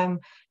 although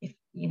if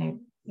you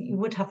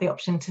would have the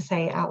option to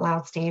say it out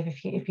loud, Steve,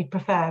 if you'd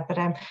prefer.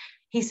 But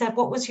he said,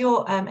 what was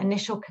your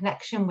initial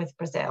connection with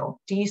Brazil?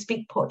 Do you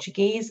speak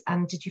Portuguese,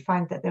 and did you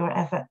find that there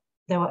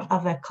were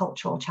other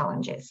cultural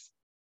challenges?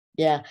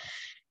 Yeah,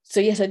 so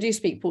yes, I do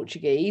speak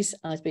Portuguese.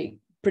 I speak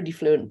pretty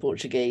fluent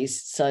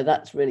Portuguese, so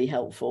that's really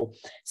helpful.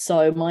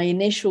 So my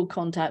initial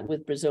contact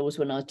with Brazil was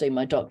when I was doing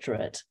my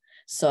doctorate.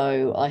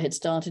 So I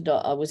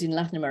was in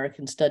Latin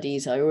American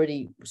studies. I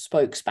already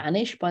spoke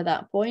Spanish by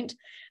that point.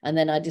 And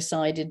then I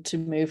decided to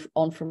move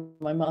on from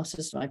my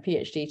master's to my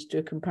PhD to do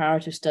a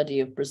comparative study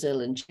of Brazil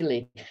and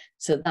Chile.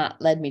 So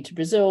that led me to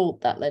Brazil.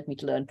 That led me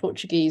to learn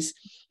Portuguese.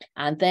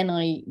 And then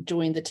I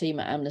joined the team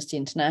at Amnesty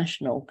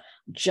International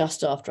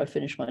just after I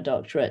finished my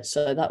doctorate.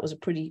 So that was a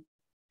pretty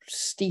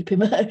steep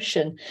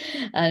immersion,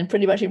 and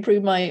pretty much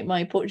improved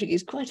my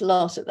Portuguese quite a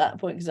lot at that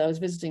point, because I was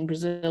visiting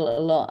Brazil a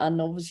lot,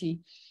 and obviously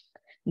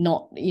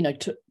not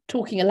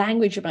talking a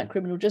language about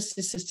criminal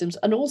justice systems,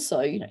 and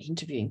also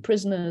interviewing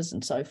prisoners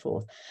and so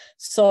forth.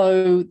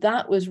 So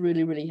that was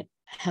really, really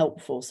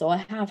helpful. So I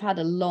have had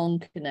a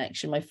long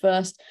connection. My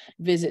first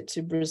visit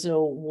to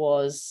Brazil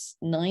was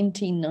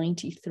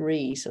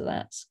 1993, so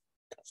that's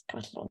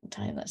quite a long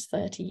time. That's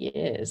 30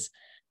 years.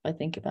 I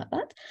think about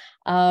that.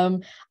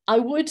 I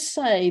would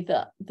say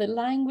that the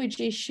language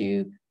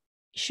issue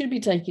should be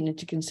taken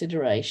into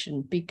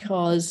consideration,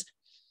 because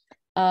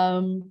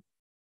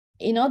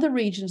in other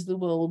regions of the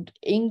world,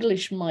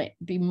 English might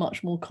be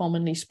much more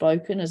commonly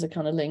spoken as a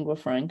kind of lingua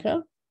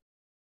franca.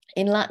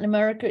 In Latin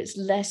America, it's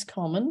less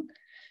common.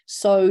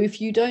 So if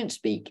you don't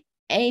speak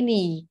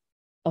any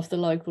of the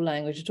local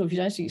language at all, if you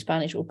don't speak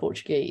Spanish or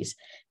Portuguese,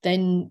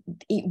 then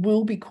it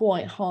will be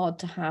quite hard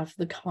to have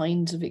the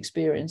kinds of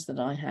experience that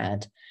I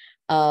had.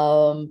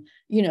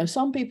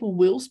 Some people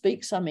will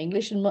speak some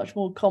English, and much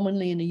more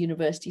commonly in a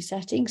university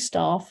setting,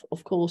 staff,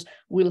 of course,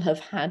 will have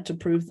had to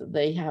prove that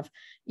they have,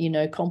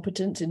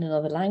 competence in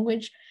another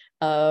language.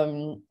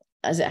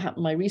 As it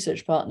happened, my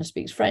research partner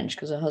speaks French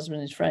because her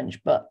husband is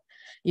French, but,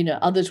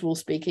 others will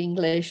speak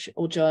English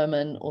or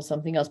German or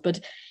something else. But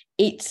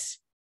it's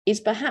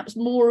perhaps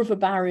more of a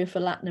barrier for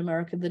Latin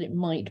America than it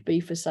might be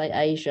for, say,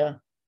 Asia.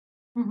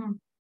 Mm-hmm.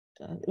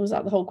 Was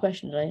that the whole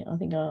question today? I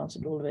think I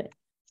answered all of it.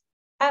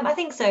 I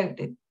think so.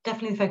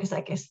 Definitely the focus.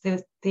 I guess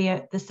the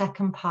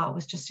second part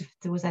was just if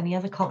there was any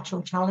other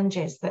cultural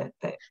challenges that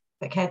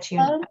occurred to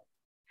you.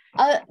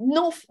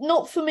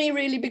 Not for me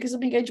really, because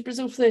I've been going to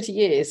Brazil for 30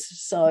 years,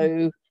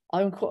 so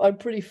I'm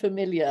pretty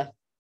familiar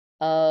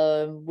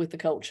with the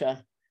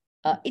culture.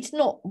 It's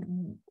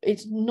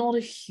not a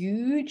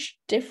huge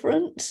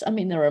difference. I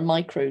mean, there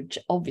are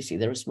obviously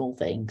there are small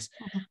things.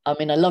 Mm-hmm. I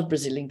mean, I love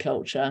Brazilian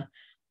culture,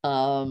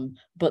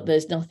 but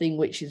there's nothing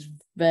which is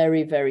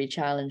very, very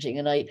challenging,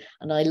 and I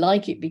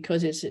like it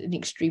because it's an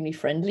extremely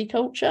friendly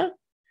culture,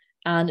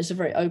 and it's a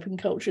very open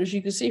culture, as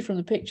you can see from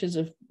the pictures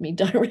of me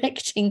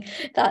directing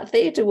that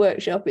theatre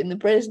workshop in the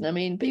prison. I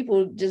mean,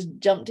 people just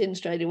jumped in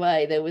straight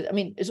away.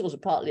 It's also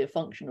partly a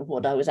function of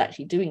what I was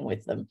actually doing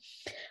with them,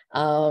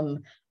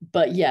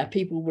 but yeah,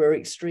 people were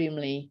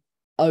extremely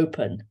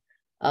open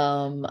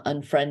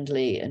and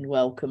friendly and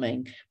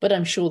welcoming. But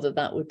I'm sure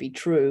that would be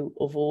true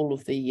of all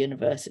of the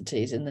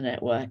universities in the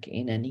network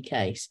in any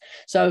case.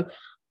 So,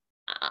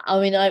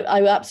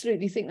 I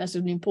absolutely think that's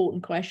an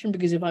important question,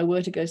 because if I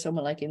were to go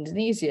somewhere like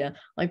Indonesia,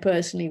 I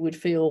personally would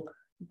feel,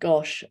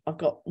 gosh, I've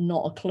got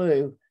not a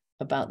clue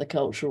about the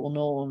cultural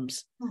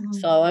norms. Mm-hmm.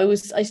 So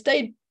I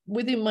stayed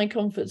within my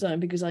comfort zone,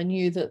 because I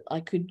knew that I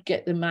could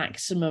get the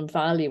maximum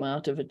value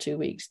out of a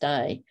 2-week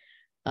stay,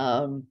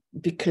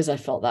 because I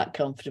felt that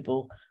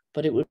comfortable.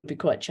 But it would be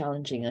quite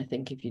challenging, I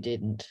think, if you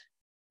didn't.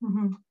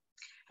 Mm-hmm.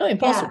 Not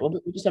impossible,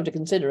 but you just have to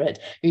consider it.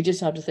 You just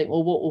have to think,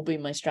 well, what will be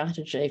my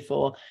strategy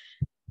for,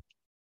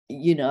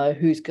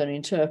 who's going to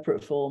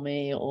interpret for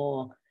me,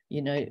 or,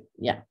 you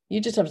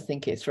just have to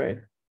think it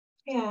through.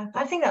 Yeah,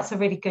 I think that's a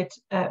really good,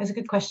 it's a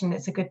good question.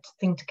 It's a good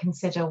thing to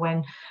consider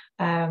when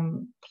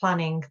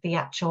planning the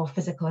actual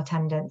physical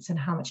attendance and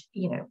how much,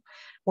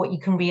 what you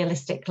can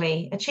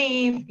realistically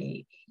achieve,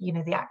 the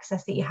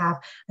access that you have.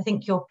 I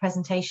think your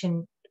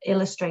presentation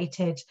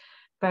illustrated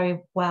very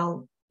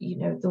well,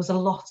 there was a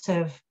lot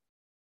of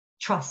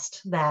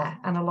trust there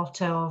and a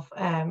lot of,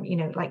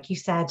 like you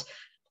said,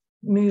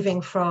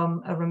 moving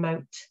from a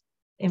remote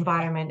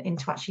environment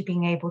into actually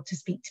being able to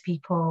speak to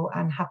people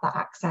and have that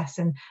access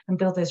and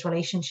build those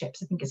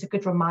relationships. I think it's a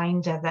good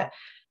reminder that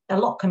a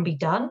lot can be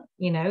done.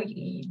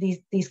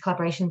 These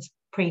collaborations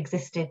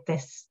pre-existed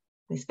this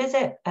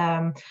visit,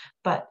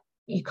 but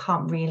you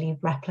can't really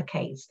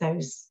replicate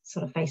those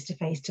sort of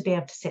face-to-face, to be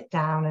able to sit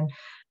down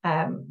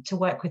and to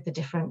work with the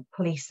different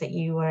police that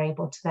you were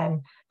able to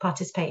then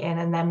participate in,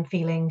 and then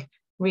feeling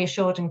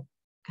reassured and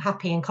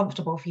happy and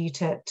comfortable for you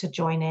to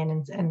join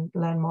in and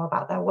learn more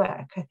about their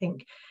work. I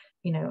think,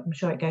 I'm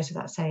sure it goes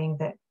without saying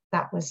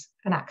that was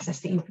an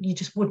access that you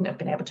just wouldn't have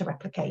been able to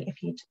replicate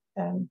if you'd,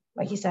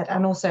 like you said,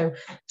 and also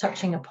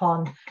touching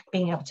upon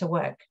being able to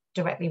work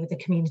directly with the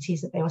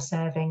communities that they were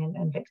serving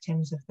and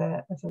victims of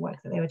the work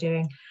that they were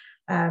doing.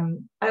 I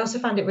also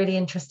found it really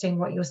interesting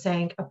what you were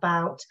saying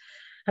about,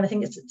 and I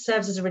think it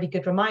serves as a really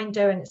good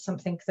reminder, and it's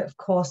something that, of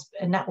course,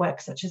 a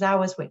network such as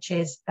ours, which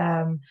is,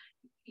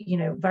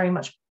 very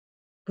much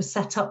was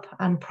set up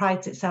and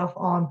prides itself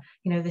on,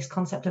 this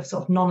concept of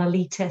sort of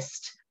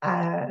non-elitist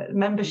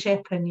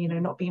membership, and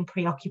not being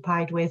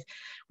preoccupied with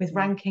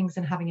rankings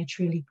and having a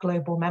truly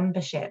global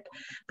membership,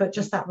 but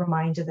just that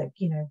reminder that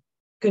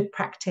good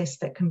practice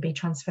that can be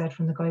transferred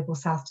from the global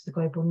south to the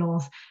global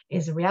north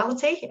is a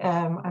reality,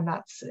 and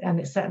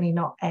it's certainly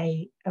not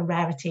a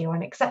rarity or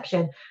an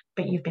exception,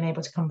 but you've been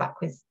able to come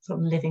back with sort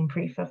of living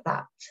proof of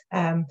that.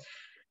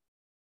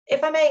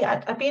 If I may,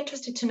 I'd be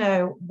interested to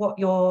know what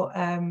your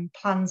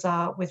plans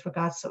are with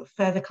regards to sort of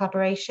further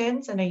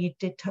collaborations. I know you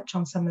did touch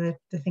on some of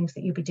the things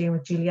that you'll be doing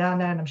with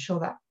Juliana, and I'm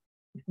sure that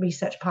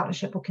research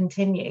partnership will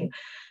continue.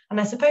 And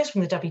I suppose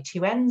from the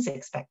WTUN's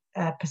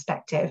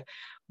perspective,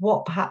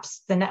 what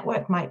perhaps the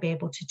network might be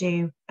able to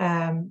do,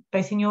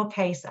 both in your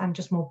case and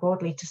just more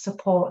broadly, to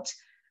support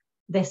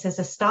this as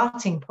a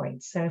starting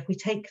point. So if we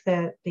take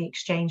the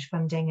exchange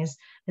funding as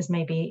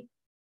maybe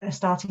a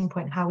starting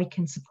point, how we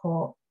can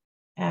support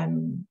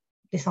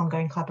this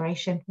ongoing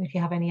collaboration, if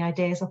you have any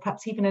ideas or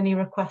perhaps even any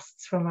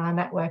requests from our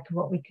network of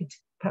what we could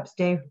perhaps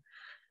do.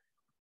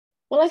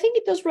 Well, I think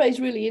it does raise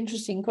really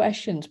interesting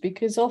questions,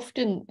 because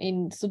often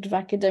in sort of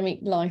academic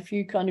life,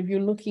 you're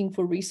looking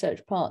for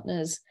research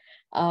partners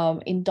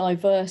in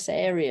diverse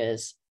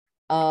areas.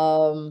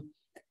 So,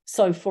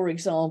 for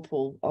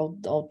example,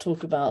 I'll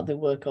talk about the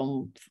work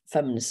on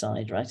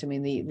feminicide, right? I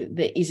mean,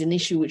 there is an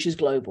issue which is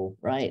global,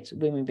 right?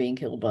 Women being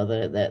killed by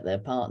their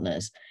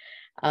partners.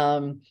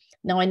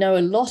 Now, I know a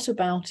lot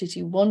about it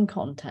in one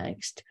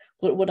context,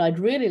 but what I'd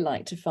really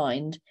like to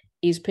find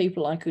is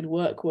people I could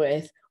work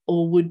with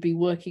or would be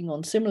working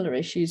on similar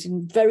issues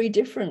in very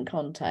different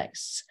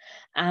contexts.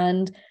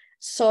 And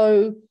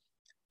so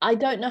I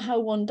don't know how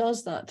one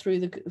does that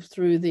through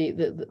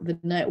the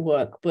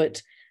network,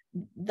 but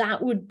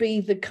that would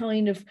be the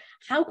kind of,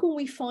 how can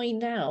we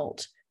find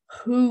out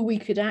who we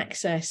could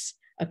access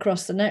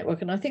across the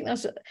network? And I think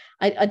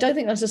I don't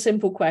think that's a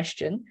simple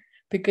question,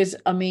 because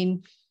I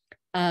mean,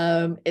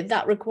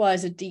 that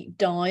requires a deep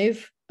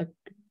dive.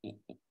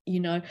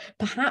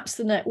 Perhaps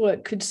the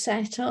network could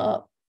set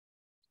up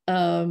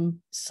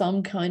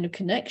some kind of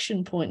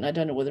connection point, and I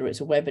don't know whether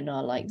it's a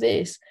webinar like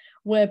this,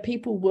 where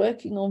people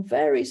working on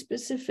very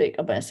specific,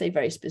 I say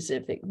very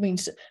specific,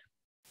 means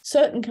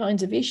certain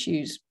kinds of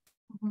issues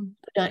could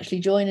actually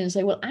join in and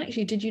say, well,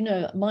 actually, did you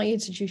know my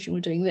institution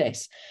were doing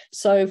this?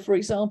 So, for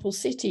example,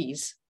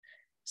 cities.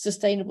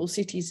 Sustainable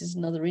cities is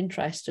another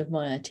interest of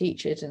mine. I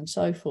teach it and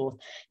so forth.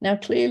 Now,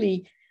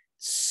 clearly,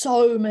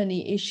 so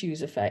many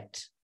issues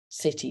affect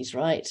cities,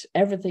 right?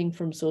 Everything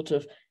from sort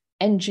of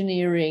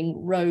engineering,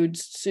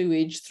 roads,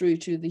 sewage, through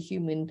to the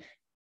human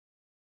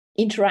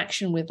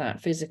interaction with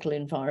that physical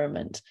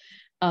environment.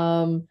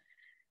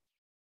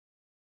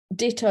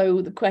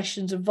 Ditto the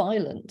questions of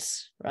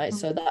violence, right?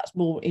 So that's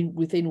more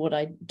within what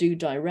I do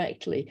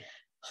directly.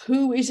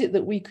 Who is it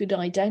that we could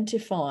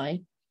identify?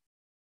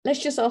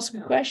 Let's just ask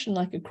a question,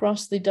 like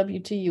across the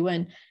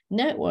WTUN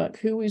network,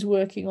 who is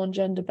working on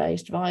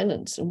gender-based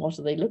violence and what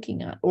are they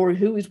looking at? Or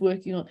who is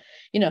working on,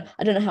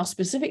 I don't know how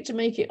specific to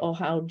make it or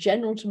how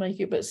general to make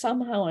it, but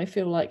somehow I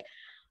feel like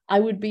I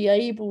would be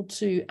able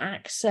to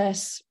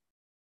access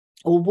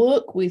or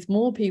work with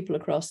more people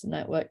across the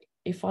network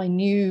if I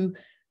knew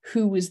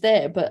who was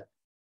there. But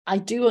I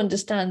do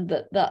understand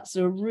that that's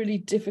a really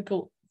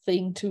difficult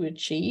thing to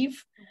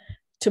achieve,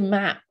 to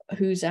map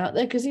who's out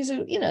there, because these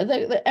are,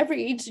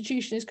 every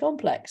institution is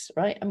complex,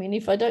 right? I mean,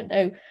 if I don't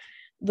know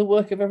the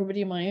work of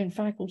everybody in my own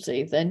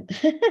faculty, then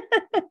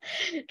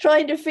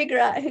trying to figure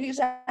out who's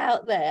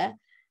out there.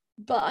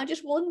 But I'm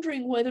just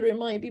wondering whether it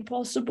might be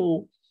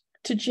possible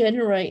to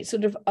generate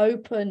sort of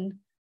open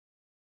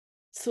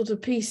sort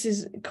of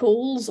pieces,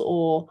 calls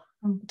or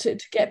to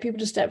get people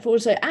to step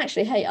forward, say,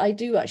 actually, hey, I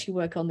do actually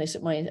work on this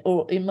in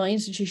my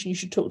institution, you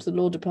should talk to the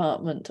law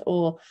department,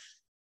 or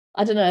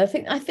I don't know.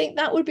 I think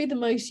that would be the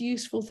most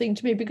useful thing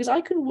to me, because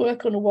I can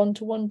work on a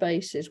one-to-one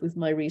basis with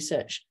my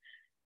research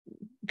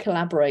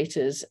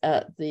collaborators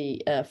at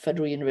the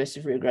Federal University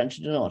of Rio Grande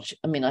do Norte.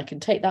 I mean, I can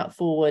take that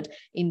forward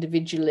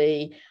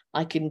individually.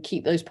 I can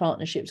keep those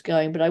partnerships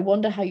going, but I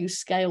wonder how you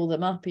scale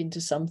them up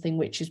into something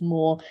which is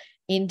more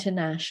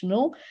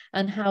international,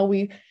 and how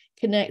we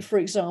connect, for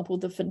example,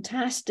 the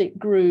fantastic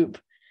group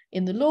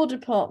in the law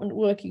department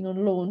working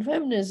on law and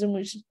feminism,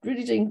 which is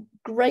really doing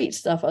great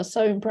stuff. I was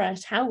so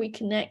impressed how we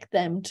connect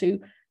them to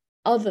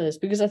others,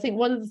 because I think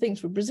one of the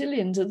things for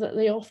Brazilians is that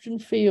they often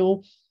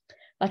feel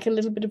like a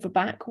little bit of a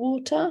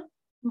backwater.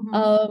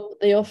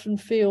 They often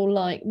feel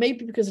like,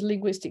 maybe because of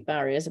linguistic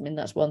barriers, I mean,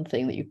 that's one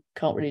thing that you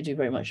can't really do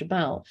very much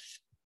about.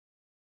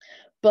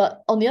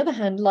 But on the other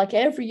hand, like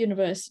every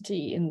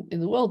university in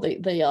the world,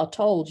 they are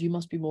told you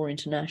must be more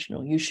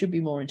international. You should be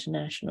more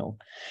international.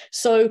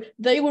 So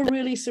they were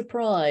really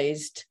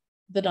surprised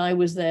that I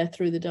was there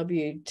through the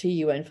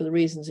WTUN for the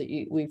reasons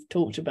that we've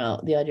talked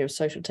about, the idea of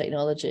social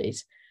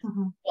technologies,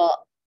 but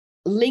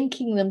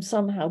linking them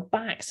somehow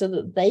back so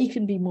that they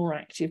can be more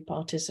active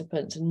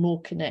participants and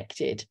more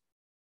connected,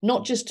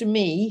 not just to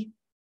me,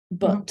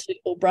 but to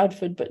or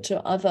Bradford, but to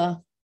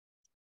other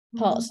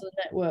parts of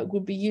the network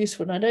would be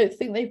useful. And I don't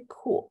think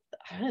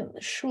I'm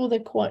sure they're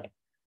quite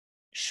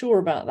sure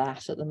about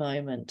that at the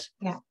moment.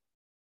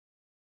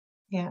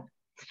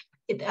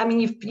 I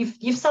mean,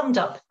 you've summed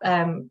up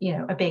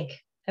a big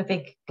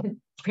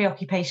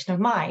preoccupation of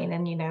mine,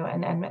 and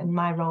and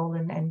my role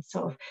and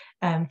sort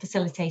of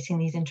facilitating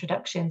these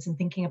introductions and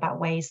thinking about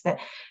ways that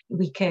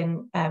we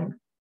can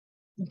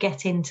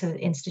get into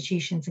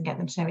institutions and get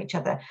them to know each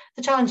other.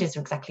 The challenges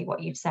are exactly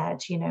what you've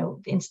said.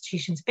 The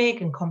institution's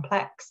big and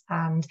complex,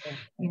 and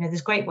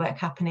there's great work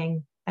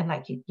happening, and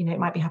it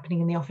might be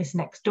happening in the office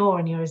next door,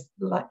 and you're as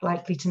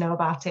likely to know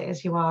about it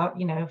as you are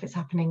if it's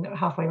happening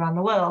halfway around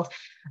the world.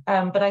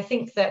 But I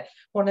think that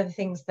one of the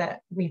things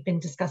that we've been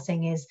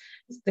discussing is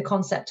the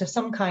concept of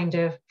some kind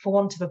of, for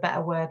want of a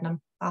better word, and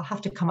I'll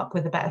have to come up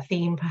with a better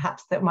theme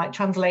perhaps that might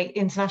translate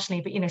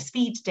internationally, but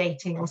speed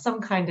dating, or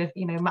some kind of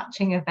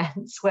matching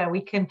events where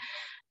we can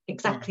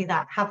exactly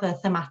that, have a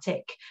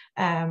thematic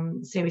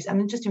series and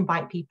then just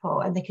invite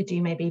people, and they could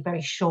do maybe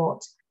very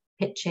short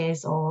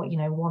pitches or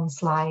one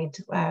slide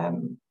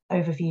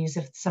overviews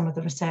of some of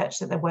the research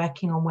that they're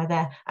working on, where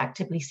they're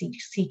actively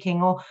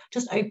seeking or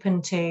just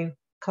open to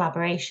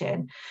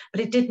collaboration.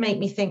 But it did make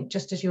me think,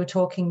 just as you were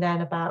talking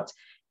then, about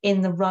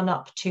in the run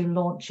up to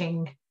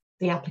launching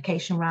the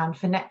application round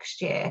for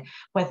next year,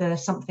 whether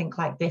something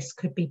like this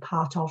could be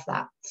part of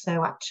that.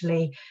 So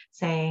actually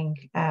saying,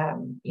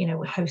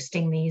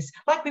 hosting these,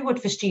 like we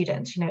would for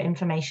students,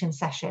 information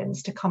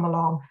sessions to come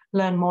along,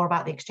 learn more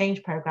about the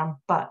exchange program,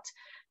 but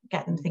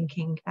get them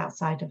thinking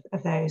outside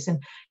of those.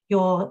 And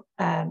your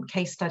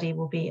case study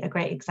will be a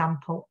great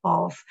example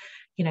of,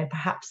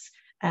 perhaps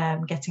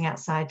getting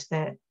outside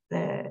the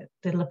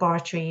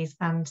laboratories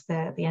and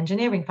the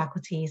engineering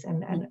faculties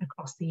and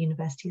across the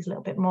universities a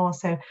little bit more.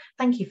 So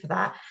thank you for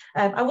that.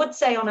 I would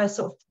say on a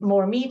sort of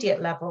more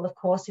immediate level, of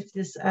course, if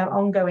there's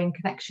ongoing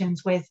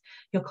connections with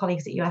your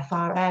colleagues at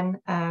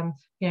UFRN,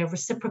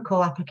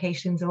 reciprocal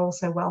applications are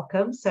also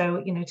welcome.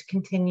 So, to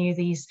continue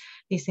these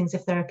things,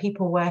 if there are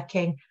people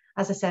working,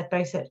 as I said,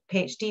 both at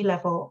PhD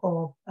level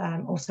or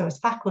also as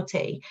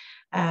faculty,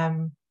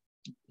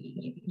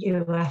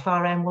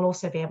 UFRN will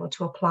also be able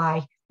to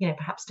apply,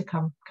 perhaps to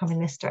come in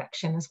this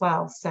direction as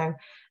well. So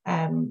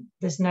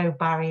there's no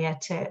barrier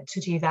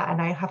to do that.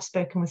 And I have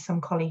spoken with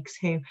some colleagues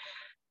who,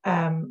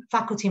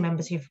 faculty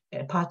members who've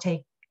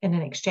partake in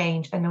an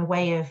exchange, and a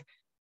way of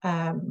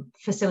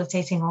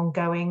facilitating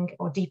ongoing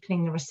or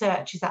deepening the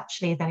research is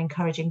actually then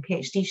encouraging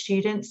PhD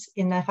students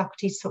in their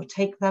faculty to sort of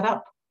take that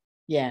up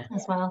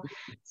as well.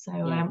 So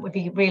we'd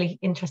be really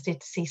interested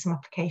to see some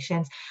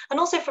applications, and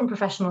also from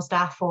professional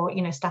staff, or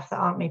staff that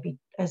aren't maybe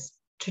as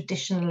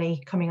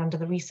traditionally coming under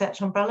the research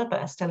umbrella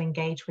but are still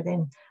engaged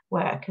within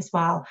work as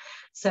well.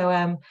 So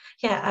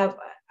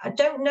I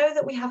don't know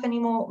that we have any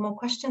more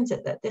questions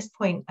at this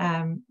point,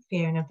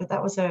 Fiona, but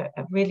that was a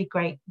really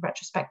great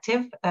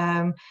retrоспective.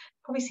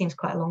 Probably seems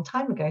quite a long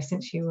time ago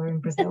since you were in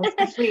Brazil,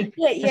 especially.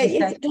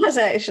 Yes, it does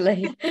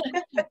actually.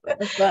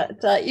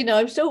 But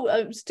I've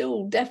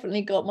still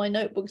definitely got my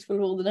notebooks full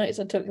of all the notes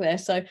I took there.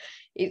 So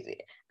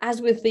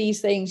as with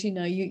these things,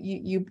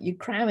 you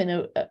cram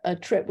in a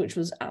trip which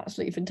was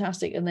absolutely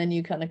fantastic, and then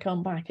you kind of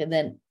come back, and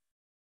then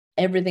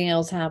everything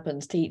else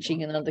happens,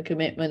 teaching and other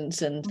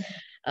commitments. And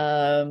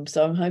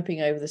so I'm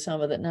hoping over the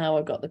summer that now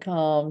I've got the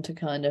calm to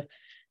kind of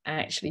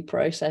actually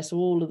process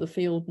all of the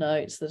field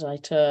notes that I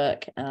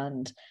took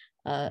and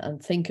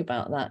think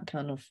about that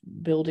kind of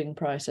building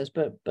process.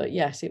 But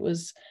yes, it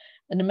was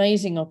an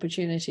amazing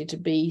opportunity to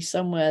be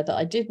somewhere that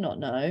I did not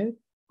know,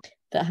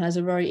 that has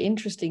a very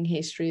interesting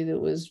history, that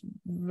was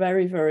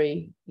very,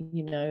 very,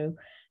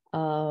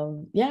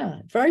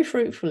 very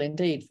fruitful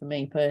indeed for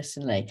me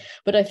personally.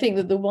 But I think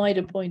that the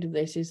wider point of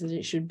this is that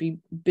it should be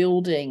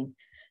building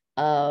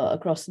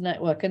across the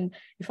network. And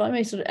if I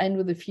may sort of end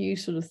with a few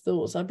sort of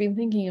thoughts, I've been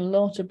thinking a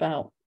lot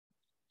about,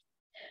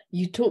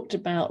 you talked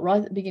about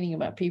right at the beginning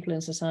about people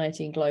in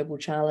society and global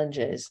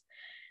challenges.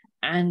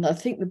 And I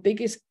think the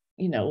biggest,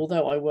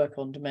 although I work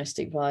on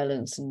domestic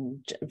violence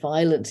and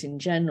violence in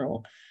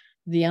general,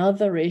 the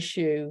other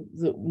issue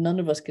that none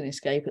of us can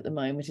escape at the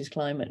moment is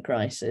climate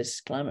crisis,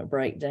 climate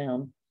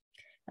breakdown,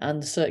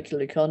 and the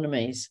circular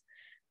economies.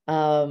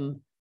 And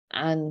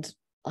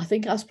I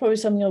think that's probably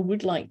something I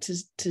would like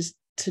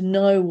to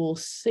know or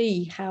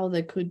see how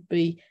there could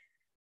be,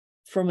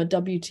 from a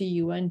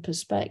WTUN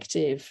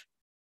perspective,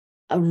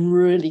 a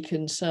really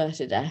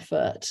concerted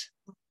effort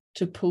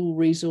to pool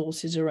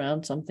resources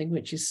around something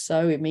which is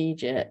so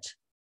immediate.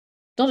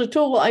 Not at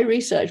all what I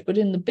research, but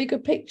in the bigger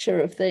picture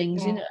of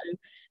things,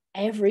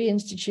 every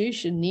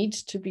institution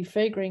needs to be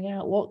figuring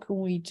out what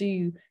can we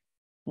do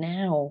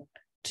now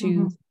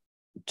to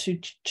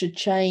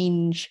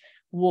change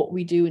what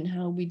we do and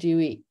how we do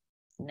it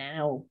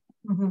now.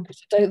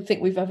 Because I don't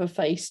think we've ever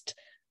faced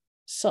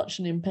such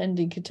an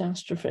impending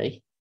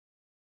catastrophe.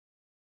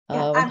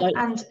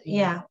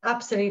 Yeah,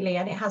 absolutely.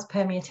 And it has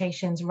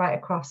permutations right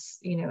across,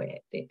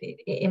 it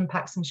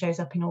impacts and shows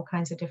up in all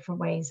kinds of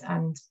different ways,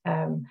 and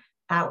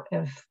out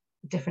of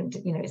different,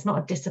 it's not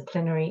a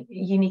disciplinary,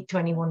 unique to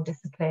any one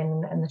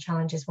discipline, and the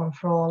challenge is one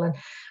for all. And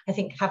I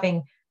think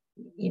having,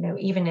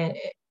 even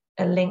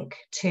a link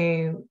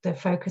to the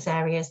focus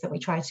areas that we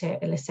try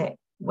to elicit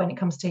when it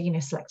comes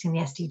to, selecting the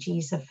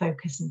SDGs of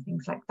focus and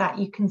things like that,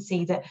 you can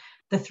see that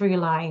the through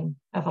line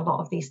of a lot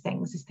of these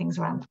things is things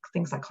around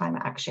things like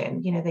climate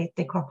action.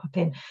 They crop up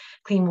in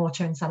clean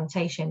water and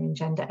sanitation, in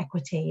gender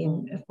equity,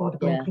 and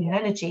affordable and clean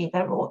energy.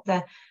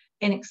 They're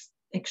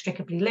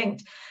inextricably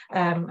linked.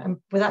 And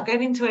without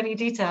going into any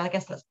detail, I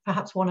guess that's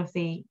perhaps one of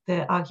the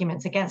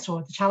arguments against,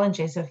 or the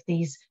challenges of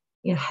these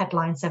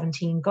headline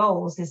 17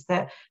 goals, is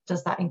that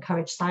does that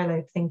encourage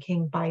siloed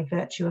thinking by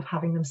virtue of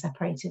having them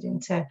separated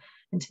into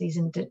these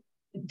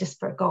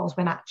disparate goals,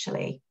 when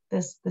actually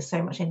there's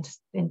so much in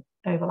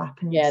overlap,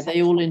 and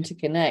they all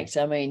interconnect.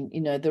 I mean,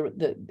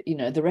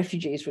 the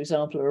refugees, for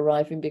example, are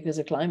arriving because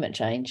of climate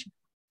change,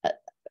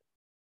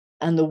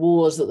 and the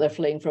wars that they're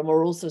fleeing from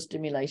are also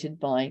stimulated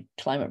by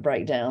climate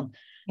breakdown.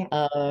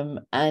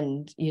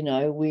 And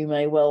we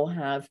may well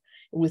have,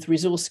 with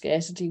resource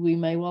scarcity, we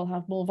may well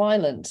have more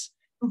violence.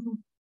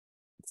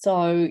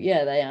 So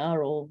they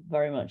are all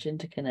very much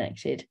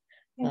interconnected.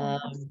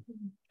 I've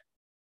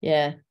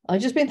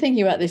just been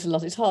thinking about this a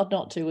lot. It's hard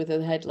not to, with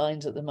the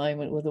headlines at the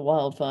moment, with the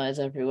wildfires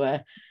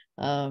everywhere,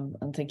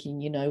 and thinking,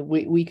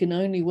 we can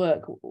only do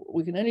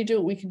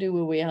what we can do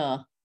where we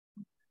are.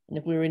 And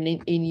if we're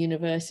in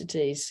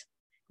universities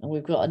and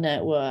we've got a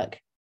network,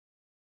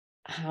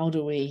 how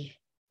do we,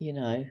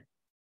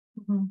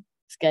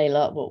 scale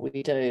up what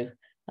we do?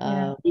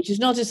 Which is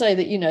not to say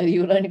that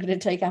you're only going to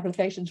take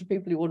applications for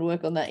people who want to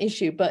work on that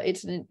issue, but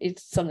it's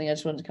something I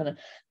just want to kind of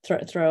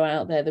throw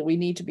out there, that we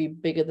need to be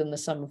bigger than the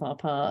sum of our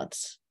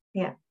parts.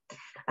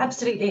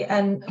 Absolutely.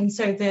 And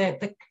so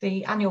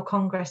the annual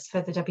Congress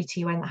for the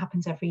WTUN that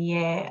happens every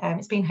year,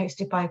 it's being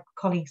hosted by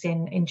colleagues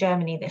in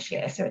Germany this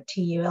year, so at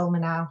TU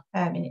Ilmenau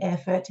in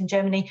Erfurt in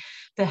Germany.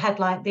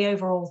 The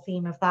overall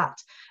theme of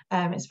that,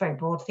 it's a very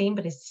broad theme,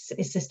 but it's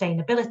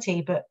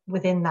sustainability. But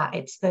within that,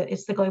 it's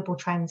the global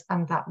trends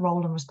and that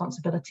role and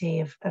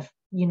responsibility of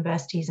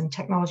universities and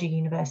technology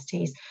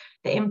universities,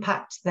 the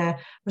impact, the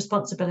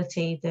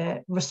responsibility,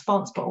 the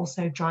response, but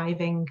also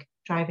driving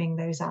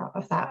those out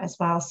of that as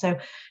well. So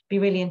it'd be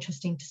really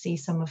interesting to see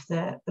some of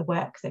the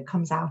work that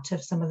comes out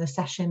of some of the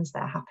sessions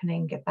that are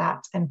happening at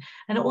that, and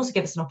it also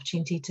gives us an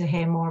opportunity to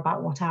hear more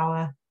about what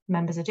our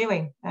members are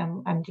doing,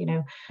 and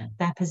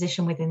their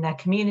position within their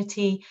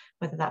community,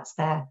 whether that's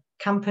their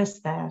campus,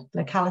 their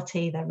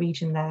locality, their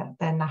region,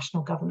 their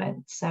national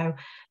government. So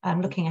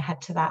looking ahead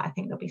to that, I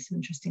think there'll be some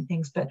interesting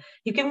things. But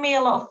you've given me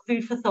a lot of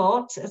food for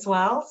thought as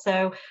well.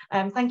 So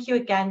thank you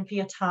again for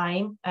your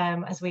time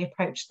as we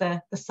approach the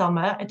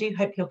summer. I do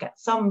hope you'll get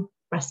some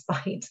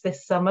respite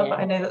this summer, but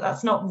I know that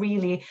that's not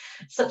really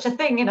such a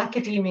thing in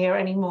academia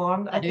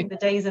anymore. I think the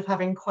days of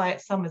having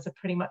quiet summers are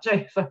pretty much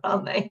over,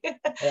 aren't they?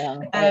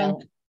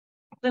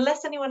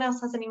 Unless anyone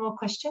else has any more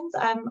questions,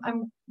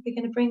 we're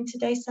going to bring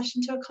today's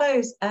session to a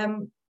close.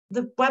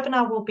 The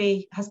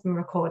webinar has been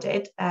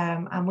recorded,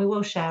 and we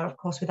will share, of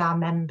course, with our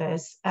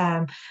members.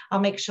 I'll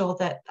make sure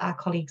that our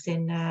colleagues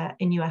in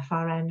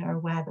UFRN are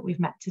aware that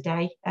we've met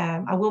today.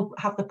 I will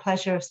have the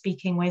pleasure of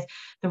speaking with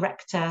the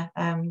rector,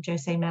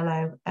 Jose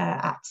Mello,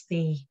 at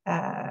the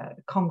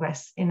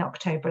Congress in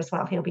October as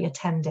well. He'll be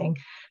attending.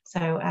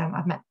 So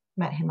I've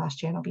met him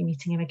last year, and I'll be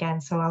meeting him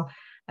again. So I'll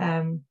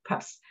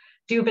perhaps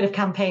do a bit of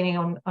campaigning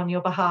on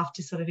your behalf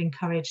to sort of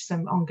encourage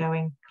some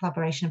ongoing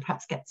collaboration, and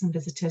perhaps get some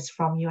visitors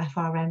from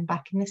UFRN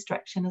back in this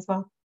direction as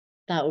well.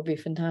 That would be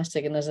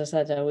fantastic. And as I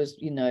said,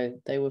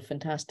 they were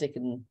fantastic,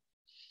 and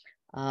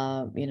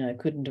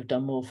couldn't have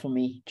done more for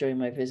me during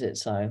my visit.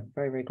 So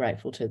very, very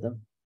grateful to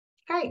them.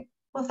 Great.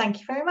 Well, thank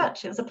you very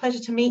much. It was a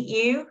pleasure to meet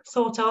you,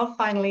 sort of,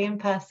 finally in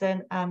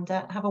person, and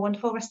have a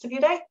wonderful rest of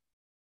your day.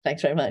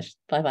 Thanks very much.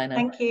 Bye-bye now.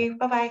 Thank you.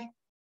 Bye-bye.